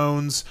 time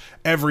zones,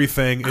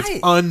 everything,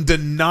 it's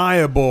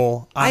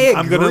undeniable.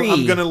 I'm agree.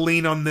 I'm gonna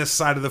lean on this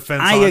side of the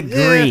fence. I on,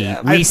 agree.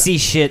 eh, We see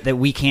shit that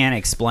we can't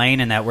explain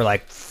and that we're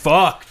like,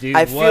 fuck, dude,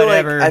 I feel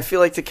whatever.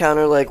 like to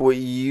counter like what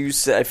you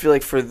said. I feel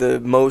like for the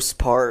most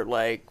part,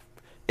 like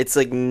it's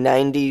like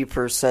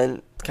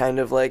 90% kind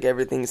of like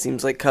everything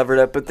seems like covered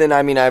up. But then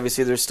I mean,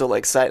 obviously there's still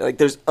like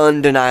there's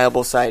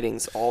undeniable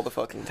sightings all the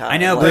fucking time. I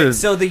know, Like, but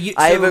so the...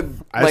 I so-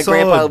 have I my saw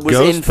grandpa a was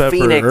ghost in pepper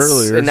Phoenix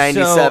earlier. in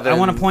 '97. So I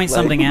want to point Like-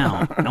 something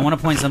out. I want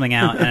to point something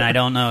out, and I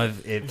don't know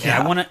if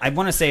I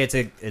want to say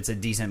it's a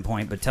decent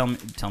point, but tell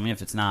me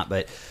if it's not.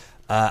 But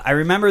I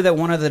remember that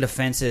one of the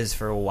defenses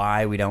for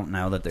why we don't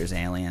know that there's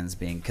aliens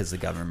being because the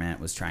government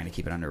was trying to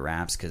keep it under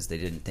wraps because they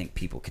didn't think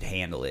people could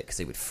handle it because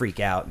they would freak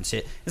out and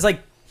shit. It's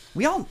like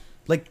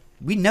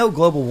we know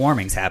global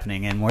warming's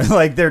happening, and we're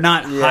like they're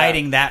not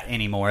hiding that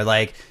anymore.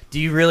 Like, do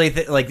you really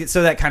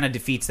so that kind of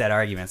defeats that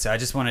argument? So I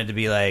just wanted to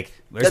be like,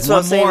 there's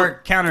one more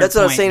counterpoint. That's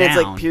what I'm saying. down.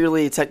 It's like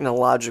purely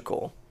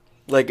technological.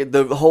 Like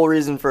the whole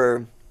reason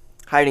for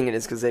hiding it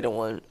is because they don't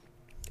want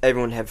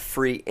everyone to have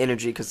free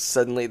energy because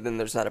suddenly then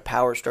there's not a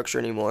power structure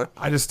anymore.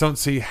 I just don't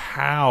see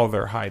how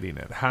they're hiding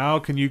it. How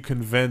can you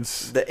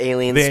convince The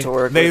aliens They- to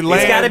work they with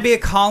land- It's got to be a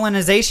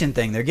colonization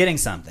thing. They're getting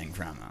something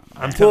from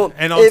them. Well,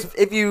 and also,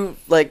 if you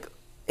like,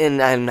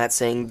 and I'm not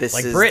saying this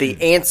Like is Britain.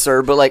 the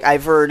answer, but like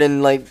I've heard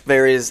in like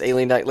various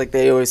alien like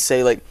they always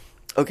say like,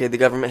 okay, the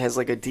government has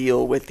like a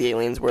deal with the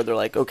aliens where they're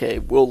like, okay,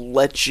 we'll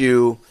let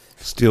you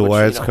Steal which,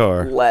 Wyatt's you know,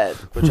 car. lead,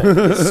 which I think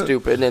is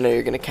stupid. And I know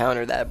you're gonna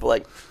counter that, but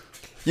like.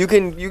 You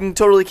can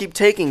totally keep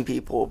taking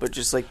people, but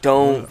just like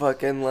don't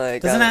fucking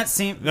like. Doesn't that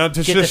seem No,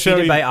 to get just show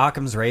defeated you- by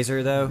Occam's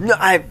razor though? No,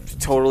 I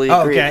totally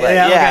Oh, agree. okay. Like,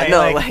 yeah, okay. no,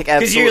 like, like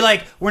because you're absolutely.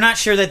 like we're not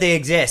sure that they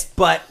exist,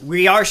 but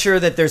we are sure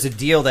that there's a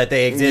deal that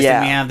they exist,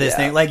 and we Yeah, have this yeah.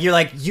 thing. Like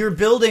you're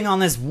building on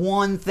this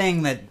one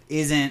thing that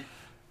isn't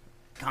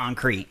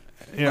concrete.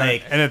 yeah,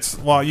 Like, and it's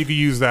well, you could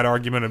use that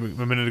argument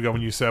a minute ago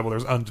when you said, "Well,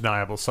 there's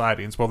undeniable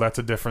sightings." Well, that's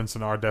a difference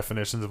in our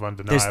definitions of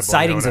undeniable. there's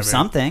sightings of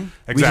something.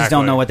 We just Exactly.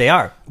 don't know what they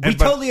are. We And-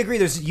 but- totally agree.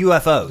 There's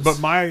UFOs. But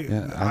my,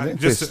 I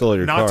think just they stole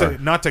your not car.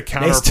 to not to they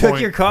counterpoint.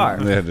 took your car.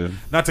 Yeah, dude.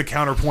 Not to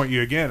counterpoint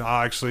you again.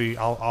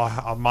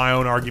 I'll my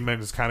own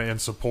argument is kind of in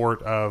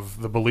support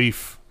of the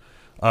belief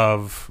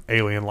of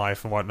alien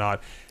life and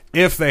whatnot.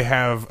 If they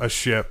have a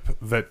ship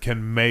that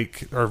can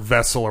make, or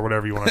vessel or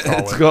whatever you want to call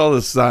It's it, called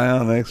the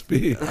Scion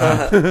XP.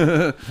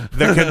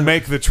 that can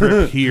make the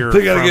trip here.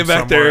 They got to from get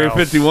back to somewhere Area else,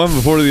 51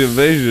 before the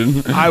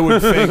invasion. I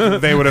would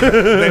think they would have.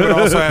 They would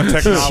also have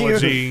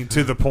technology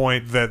to the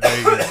point that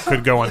they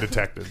could go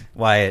undetected.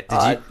 Wyatt,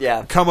 did you?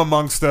 yeah. Come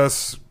amongst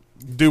us,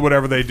 do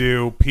whatever they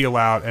do, peel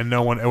out, and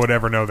no one would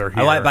ever know they're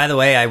here. By the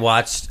way, I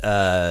watched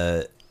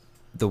The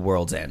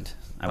World's End.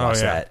 I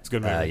watched yeah. that It's a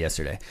good movie.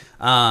 yesterday.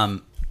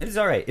 It was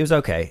all right. It was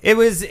okay. It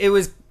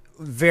was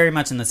very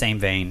much in the same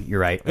vein. You're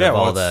right. Yeah, of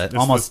well, all it's the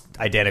almost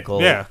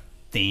identical Yeah.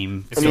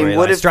 theme I mean,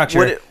 storyline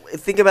structure.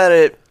 think about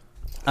it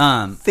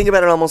Think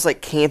about it almost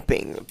like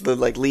camping. The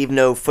like leave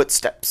no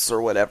footsteps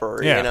or whatever.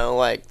 Yeah. You know,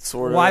 like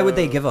sort of. Why would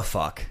they give a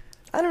fuck?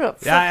 I don't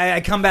know. I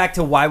come back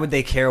to why would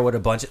they care what a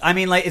bunch of... I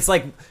mean, like, it's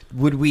like,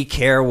 would we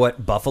care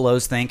what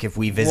buffaloes think if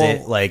we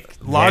visit, like,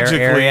 logically,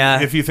 their area?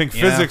 if you think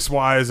You know?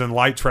 physics-wise and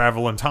light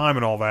travel and time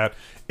and all that,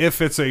 if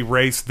it's a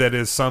race that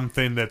is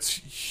something that's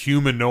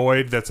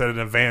humanoid, that's at an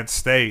advanced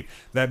state,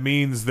 that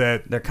means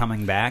that They're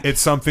coming back.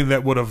 it's something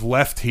that would have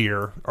left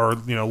here, or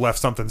left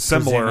something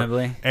similar,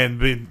 Presumably.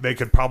 and they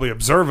could probably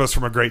observe us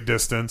from a great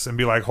distance and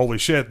be like, "Holy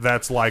shit,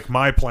 that's like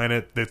my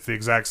planet. That's the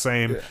exact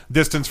same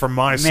distance from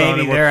my sun."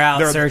 Maybe And they're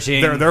out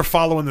searching. They're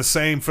following the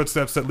same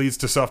footsteps that leads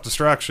to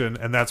self-destruction,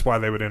 and that's why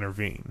they would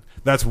intervene.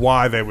 That's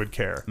why they would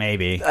care.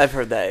 Maybe. I've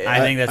heard that. Yeah. I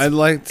think that's... I'd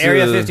like to-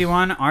 Area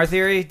 51, our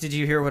theory, did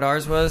you hear what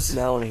ours was?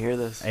 Now I want to hear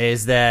this.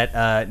 Is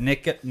that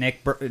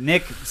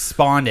Nick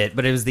spawned it,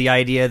 but it was the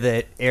idea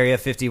that Area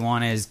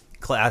 51 is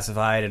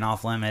classified and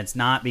off limits,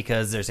 not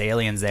because there's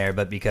aliens there,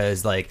 but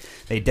because like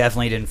they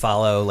definitely didn't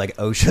follow like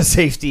OSHA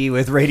safety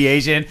with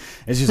radiation.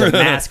 It's just a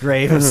mass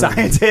grave of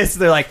scientists.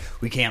 They're like,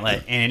 we can't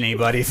let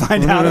anybody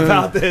find out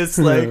about this.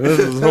 Like, This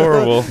is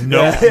horrible.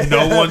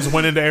 No one's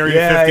went into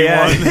Area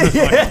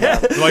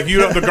 51. Like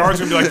the guards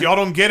gonna be like, y'all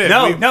don't get it.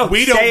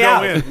 we don't stay go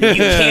out. in. You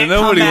can't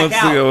Nobody come wants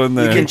back to out. go in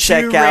there. You can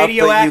check Too out, but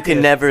you radioactive.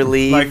 can never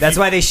leave. Like, That's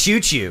why they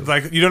shoot you.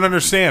 Like, you don't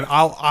understand.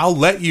 I'll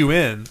let you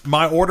in.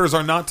 My orders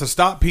are not to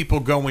stop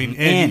people going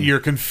in. You're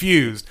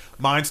confused.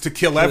 Mine's to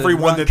kill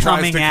everyone that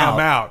tries to come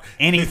out.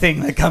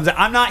 Anything that comes out.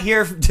 I'm not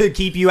here to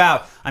keep you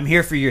out. I'm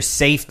here for your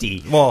safety.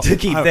 To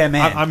keep them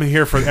in. I'm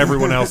here for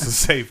everyone else's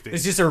safety.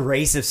 It's just a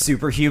race of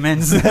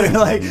superhumans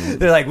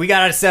that are like, we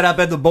got to set up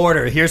at the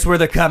border. Here's where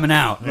they're coming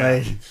out. Yeah.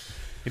 Like,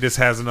 He just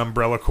has an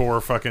umbrella core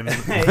fucking around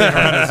his neck.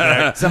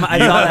 I saw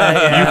that.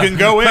 Yeah. You can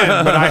go in,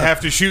 but I have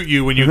to shoot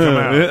you when you come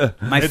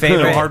out. My It's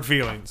favorite- no hard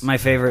feelings. My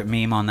favorite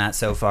meme on that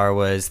so far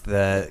was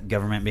the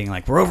government being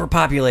like, we're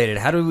overpopulated.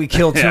 How do we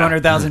kill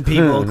 200,000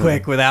 people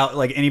quick without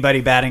like anybody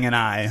batting an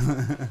eye?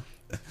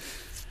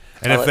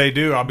 And if they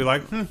do, I'll be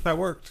like, that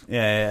worked.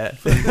 Yeah.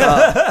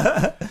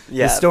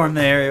 yeah, Storm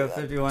the Area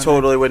 51.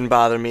 totally wouldn't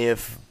bother me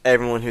if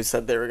everyone who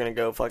said they were gonna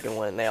go fucking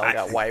went and they all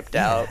got wiped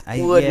out.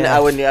 I Wouldn't yeah. I?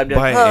 Wouldn't. I'd be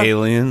By like,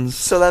 aliens.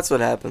 So that's what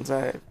happens. All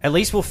right. At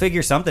least we'll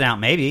figure something out.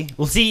 Maybe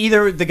we'll see.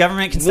 Either the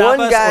government can stop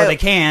One us, guy- or they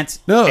can't,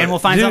 No, and we'll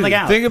find dude, something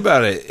out. Think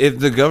about it. If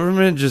the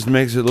government just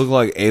makes it look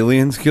like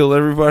aliens killed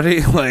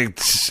everybody, like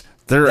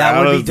they're That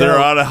out would be of they're dope.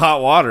 out of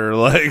hot water.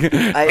 Like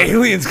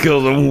aliens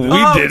killed them. We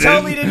didn't.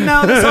 Totally didn't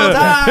know this whole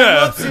time.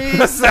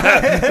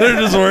 Whoopsies. They're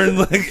just wearing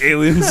like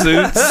alien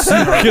suits,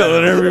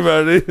 killing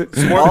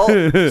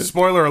everybody.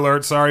 Spoiler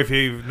alert. Sorry if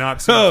you've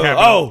not seen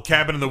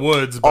Cabin in the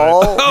Woods. But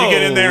All- you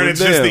get in there and it's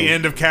just damn. the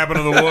end of Cabin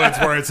in the Woods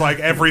where it's like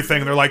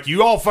everything. They're like,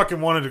 you all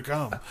fucking wanted to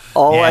come.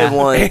 All Yeah. I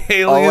want,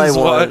 Aliens all I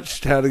want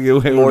watched How to Get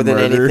Away more with than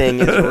Murder. anything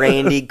is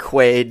Randy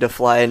Quaid to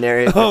fly in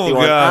Area 51. Oh,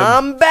 God.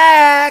 I'm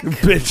back.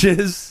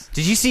 Bitches.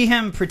 Did you see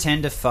him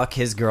pretend to fuck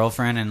his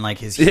girlfriend and like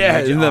his huge Yeah,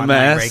 in the online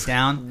mask.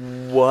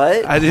 breakdown?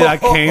 What? I did. I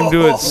came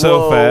to it so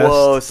whoa, fast.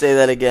 Whoa, say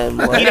that again.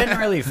 What? He didn't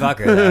really fuck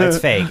her though. It's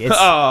fake. It's,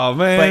 Oh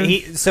man.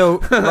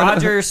 But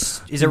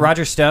Rogers, is it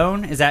Roger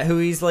Stone? Is that who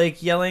he's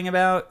like yelling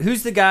about?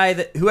 Who's the guy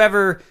that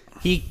whoever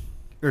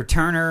or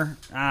Turner?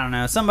 I don't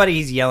know. Somebody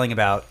he's yelling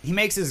about. He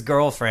makes his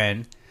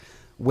girlfriend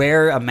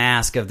wear a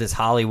mask of this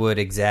Hollywood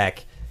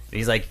exec.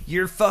 He's like,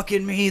 "You're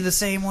fucking me the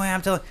same way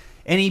I'm telling."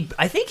 And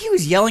I think he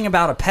was yelling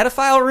about a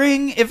pedophile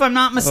ring, if I'm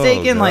not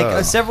mistaken, Oh, like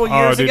God. several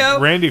years dude, ago.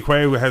 Randy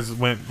Quaid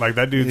went like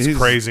that dude's He's-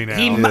 crazy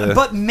now.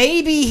 But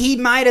maybe he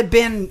might have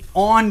been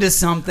on to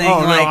something.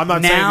 Oh, no, like I'm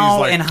not saying now he's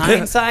like- in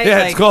hindsight. yeah,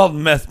 like, it's called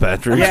meth,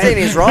 Patrick. I'm saying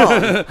he's wrong.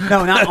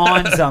 no, not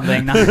on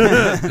something.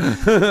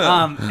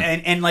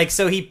 And like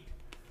so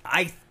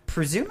I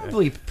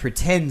presumably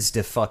pretends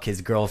to fuck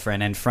his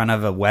girlfriend in front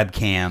of a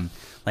webcam.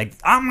 Like,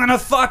 I'm gonna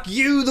fuck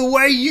you the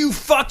way you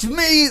fucked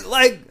me.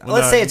 Like,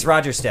 let's say it's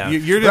Roger Stone.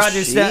 You're just-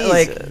 Roger Stone.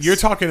 Like, Jesus. You're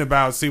talking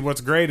about. See, what's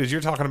great is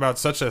you're talking about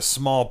such a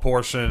small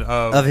portion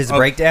of his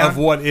breakdown? of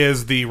what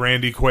is the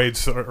Randy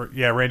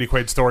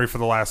Quaid story for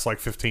the last like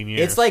 15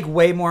 years. it's like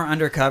way more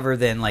undercover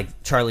than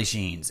like Charlie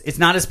Sheen's. It's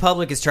not as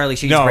public as Charlie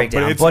Sheen's no,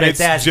 breakdown, but it's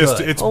as just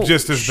good. it's Oh,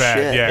 just as bad.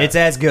 shit. Yeah, It's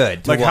as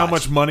good. To like how watch.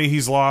 much money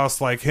he's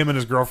lost. Like him and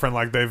his girlfriend,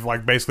 like they've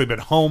like basically been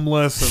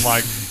homeless, and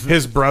like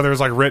his brother's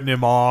like written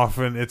him off,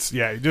 and it's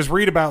just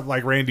read about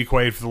like Randy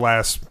Quaid for the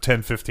last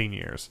 10, 15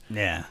 years,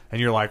 Yeah, and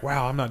you're like,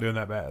 wow, I'm not doing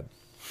that bad.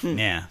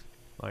 yeah.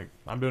 Like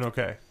I'm doing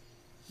okay.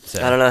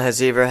 So. I don't know. Has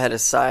he ever had a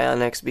Scion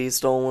XB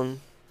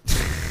stolen?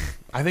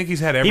 I think he's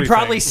had everything. He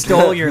probably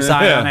stole your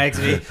Scion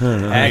XV.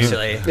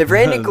 Actually, If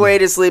Randy Quaid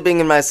is sleeping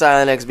in my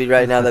Scion XB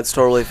right now, that's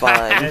totally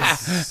fine.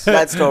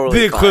 That's totally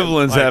The fine.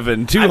 equivalent's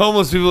happened. Two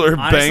homeless people are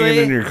honestly,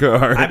 banging in your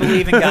car. I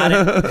believe in God.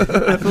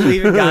 I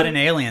believe in God and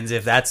aliens.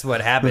 If that's what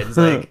happens,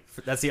 like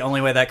that's the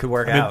only way that could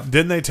work I mean, out.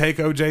 didn't they take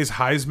OJ's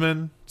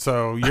Heisman?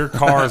 So your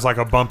car is like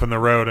a bump in the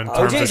road in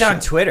terms OJ's of on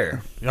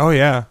Twitter. Oh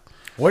yeah.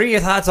 What are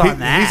your thoughts on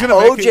that? He's gonna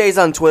make OJ's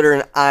on Twitter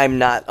and I'm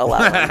not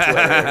allowed on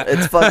Twitter.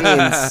 It's fucking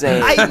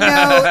insane. I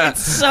know,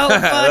 it's so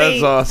funny.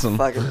 That's awesome.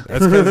 Fucking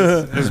That's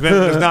because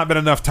there's not been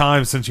enough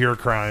time since your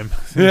crime.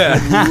 Yeah.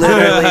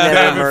 literally haven't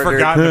never murdered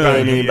forgotten about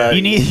it yet. anybody.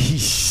 You need.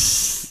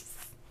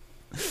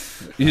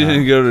 You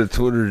didn't go to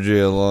Twitter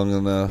jail long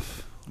enough.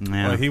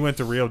 Yeah. Well, he went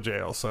to real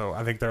jail, so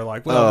I think they're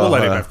like, well, we'll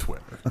let him have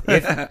Twitter.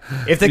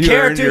 If the You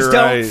characters earned your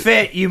don't right.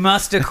 fit, you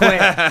must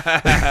acquit.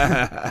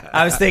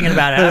 I was thinking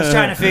about it. I was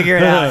trying to figure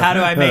it out. How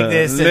do I make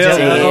this a just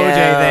an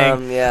OJ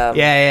thing? Yeah.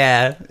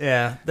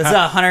 Yeah. That's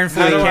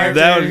 140 characters.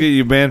 That would get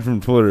you banned from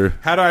Twitter.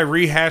 How do I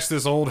rehash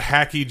this old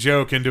hacky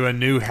joke into a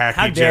new hacky joke?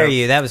 How dare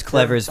you? That was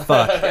clever as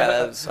fuck.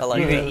 Yeah, I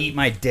like You're gonna that. eat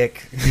my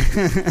dick.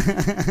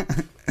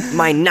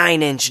 My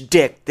 9-inch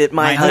dick that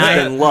my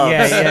husband loves.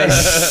 Yeah. Or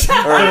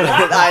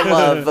that I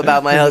love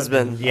about my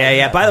husband.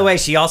 Yeah. By the way,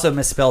 she also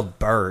misspelled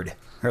bird.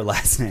 Her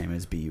last name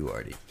is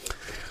B-U-R-D.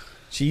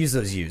 She used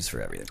those U's for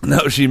everything.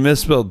 No, she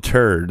misspelled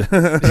turd.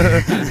 I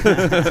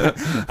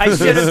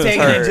should have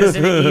taken it just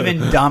an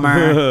even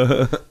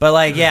dumber. But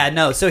like, yeah,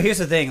 no. So here's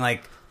the thing.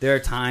 Like, there are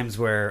times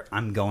where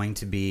I'm not going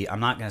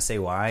to say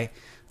why,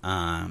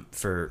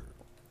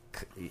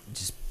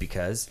 just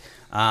because.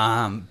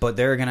 But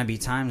there are going to be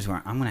times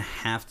where I'm going to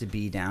have to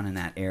be down in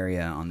that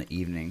area on the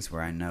evenings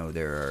where I know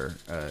there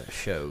are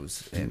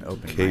shows and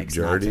open Cape mics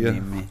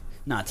Giardia?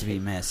 not to be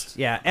missed.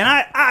 Yeah, and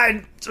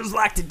I just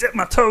like to dip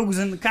my toes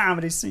in the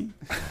comedy scene.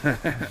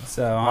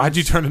 So Why'd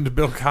you turn into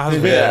Bill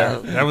Cosby? Yeah.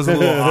 That was a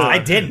little odd. I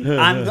didn't.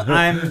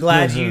 I'm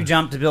glad you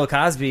jumped to Bill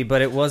Cosby,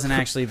 but it wasn't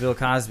actually Bill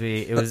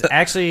Cosby. It was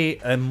actually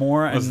a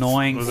more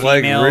annoying was it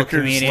Like female Rickard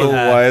comedian. stole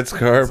Wyatt's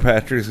car,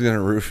 Patrick's going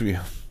to roof you.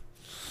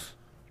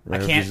 I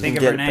can't think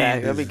of Get her it back.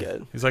 name. That'd be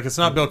good. He's like, it's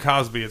not Bill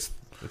Cosby, it's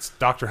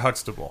Dr.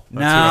 Huxtable.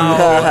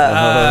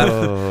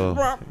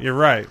 No, You're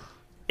right.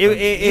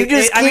 You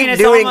just keep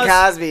doing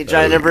Cosby,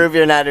 trying to prove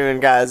you're not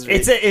doing Cosby.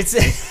 It's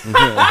He's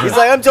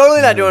like, I'm totally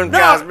not doing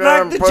Cosby.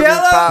 like I'm the putting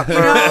Jello, pop-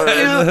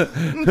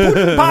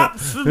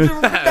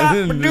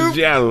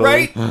 Jello.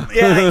 right?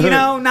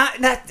 Yeah,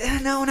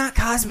 not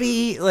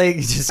Cosby. Like,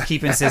 just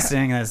keep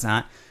insisting that's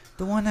not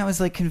the one that was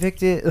like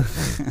convicted.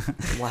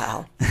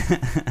 Wow.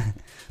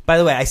 By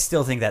the way, I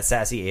still think that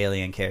sassy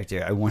alien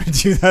character, I want to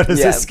do that as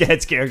Yeah. a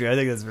sketch character. I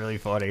think that's really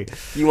funny.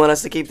 You want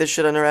us to keep this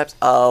shit under wraps?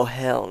 Oh,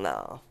 hell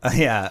no.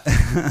 Yeah.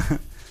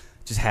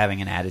 Just having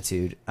an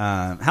attitude.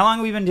 How long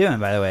have we been doing,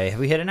 by the way? Have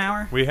we hit an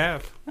hour? We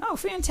have. Oh,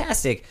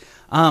 fantastic.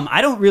 I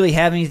don't really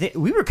have anything.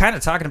 We were kind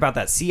of talking about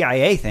that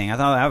CIA thing. I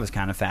thought that was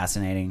kind of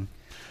fascinating.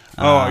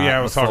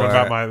 I was talking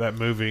before. about that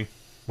movie.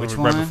 Which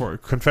right one? before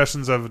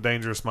Confessions of a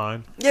Dangerous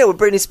Mind. Yeah, with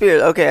Britney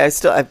Spears. Okay, I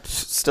still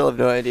have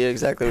no idea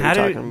exactly what How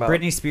you're did talking about.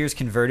 Britney Spears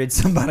converted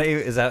somebody?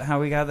 Is that how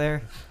we got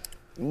there?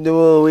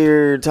 Well, we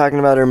were talking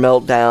about her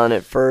meltdown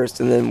at first,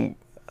 and then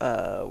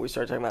we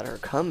started talking about her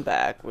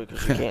comeback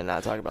because we can't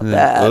not talk about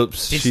that.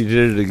 Oops, she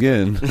did it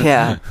again.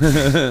 Yeah,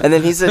 and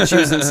then he said she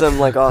was in some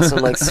like awesome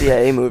like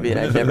CIA movie, and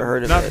I'd never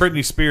heard of Not it.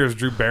 Britney Spears,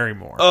 Drew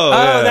Barrymore. Oh, Oh,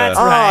 yeah. that's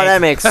Oh, right. that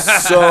makes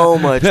so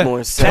much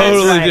more sense.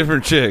 Totally right.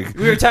 different chick.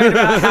 We were talking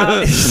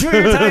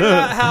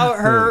about how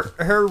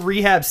her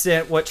rehab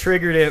stint. What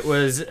triggered it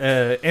was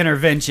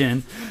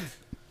intervention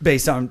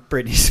based on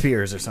Britney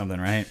Spears or something,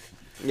 right?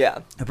 Yeah,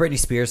 A Britney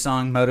Spears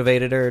song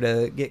motivated her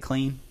to get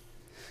clean.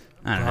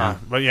 I don't know.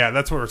 But yeah,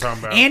 that's what we're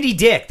talking about. Andy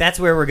Dick, that's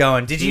where we're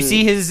going. Did you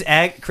see his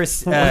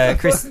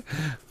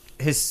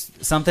his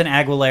something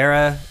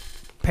Aguilera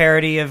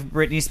parody of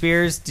Britney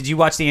Spears? Did you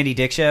watch the Andy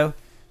Dick show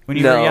when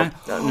you were young?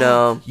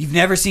 No. You've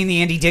never seen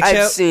the Andy Dick show?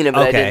 I've seen it,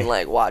 but I Okay. didn't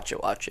like watch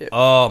it.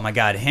 Oh my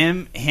god,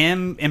 him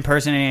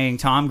impersonating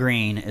Tom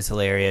Green is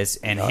hilarious,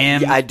 and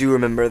him Yeah, I do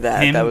remember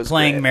that. him That was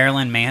playing great.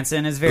 Marilyn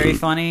Manson is very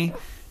funny,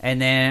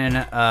 and then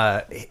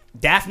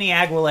Daphne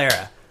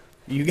Aguilera.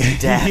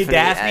 Daphne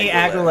Aguilera.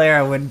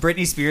 Aguilera. When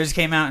Britney Spears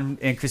came out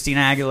and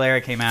Christina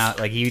Aguilera came out,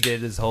 like he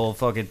did this whole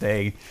fucking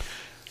thing.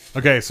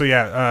 Okay, so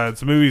yeah, it's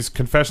the movie's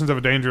Confessions of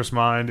a Dangerous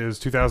Mind is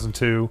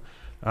 2002.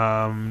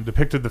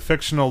 Depicted the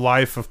fictional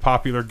life of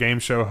popular game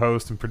show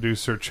host and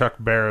producer Chuck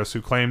Barris,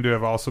 who claimed to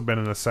have also been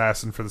an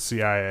assassin for the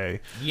CIA.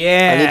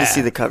 Yeah, I need to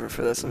see the cover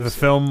for this. The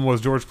film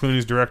was George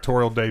Clooney's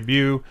directorial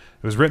debut.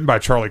 It was written by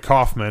Charlie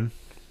Kaufman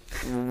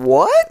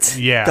What?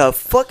 Yeah. The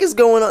fuck is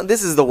going on?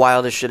 This is the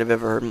wildest shit I've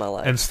ever heard in my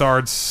life. and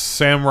starred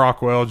Sam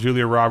Rockwell,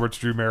 Julia Roberts,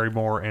 Drew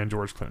Barrymore, and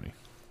George Clooney.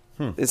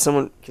 Is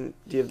someone? Do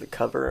you have the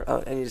cover?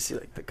 I need to see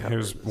like the cover.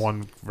 Here's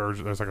one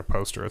version. There's like a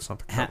poster. It's not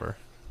the cover.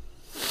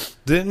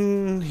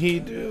 Didn't he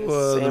do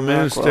Sam the Men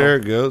Who Rockwell. Stare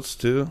at Goats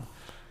too?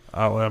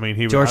 Oh, I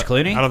mean, George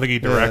Clooney? I don't think he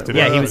directed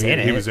Yeah, it. he was in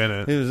He it. was in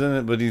it. He was in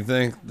it, but do you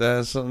think that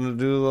has something to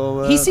do with all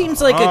that? He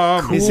seems like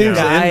a He cool seems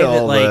guy into that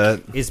all like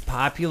that. is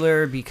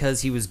popular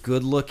because he was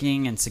good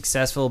looking and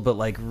successful, but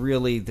like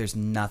really, there's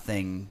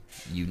nothing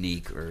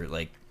unique or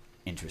like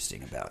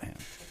interesting about him.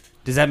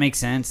 Does that make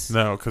sense?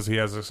 No, because he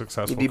has a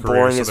successful You'd be career.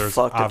 boring so as there's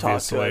fuck to talk to. I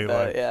obviously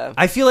bet, like yeah.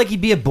 I feel like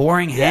he'd be a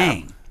boring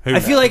hang. Who? I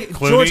feel like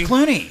Clooney? George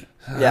Clooney.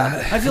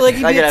 Yeah. I feel like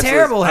he'd I be a could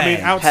terrible absolutely- I hang.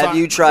 mean, outside. Have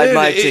you tried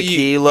my Dude,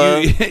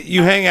 tequila?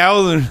 You hang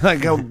out with him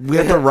like, oh, we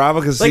have to rob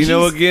a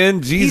casino he's-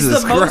 again.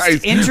 Jesus the most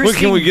Christ! When interesting-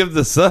 can we give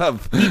this up?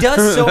 He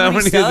does so How many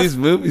many stuff. of these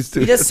movies do?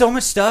 He does so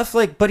much stuff,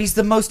 like, but he's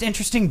the most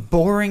interesting,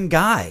 boring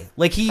guy.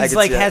 Like, I he's could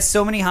like see that. has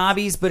so many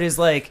hobbies, but is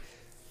like,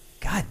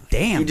 God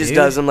damn, He just dude.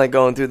 does them like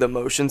going through the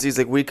motions. He's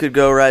like, we could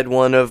go ride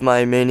one of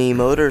my mini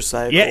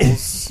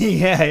motorcycles.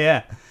 Yeah,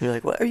 yeah. You're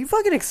like, what? Are you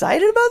fucking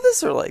excited about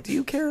this, or like, do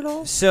you care at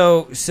all?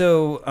 So, Is he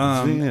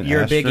an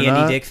you're a big Andy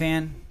astronaut? Dick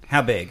fan.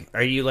 How big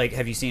are you? Like,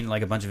 have you seen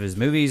like a bunch of his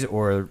movies,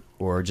 or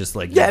just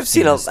like? Yeah, you've I've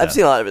seen his I've stuff?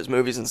 seen a lot of his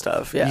movies and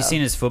stuff. Yeah, You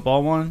seen his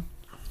football one?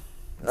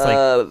 It's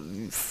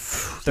like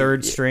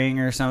third yeah, string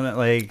or something.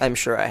 Like, I'm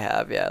sure I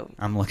have. Yeah,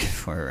 I'm looking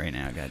for it right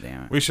now. God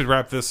damn it. We should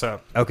wrap this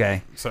up.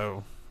 Okay.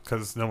 So,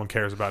 because no one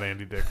cares about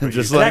Andy Dick. but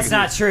Just you- like- That's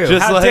not true.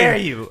 just How like- dare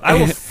you? I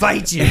will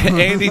fight you.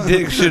 Andy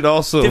Dick should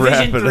also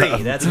Division wrap it 3.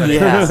 up. That's what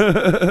it is.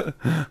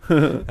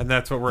 yeah. and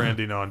that's what we're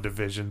ending on,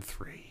 Division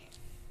 3.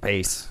 Peace.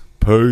 Peace.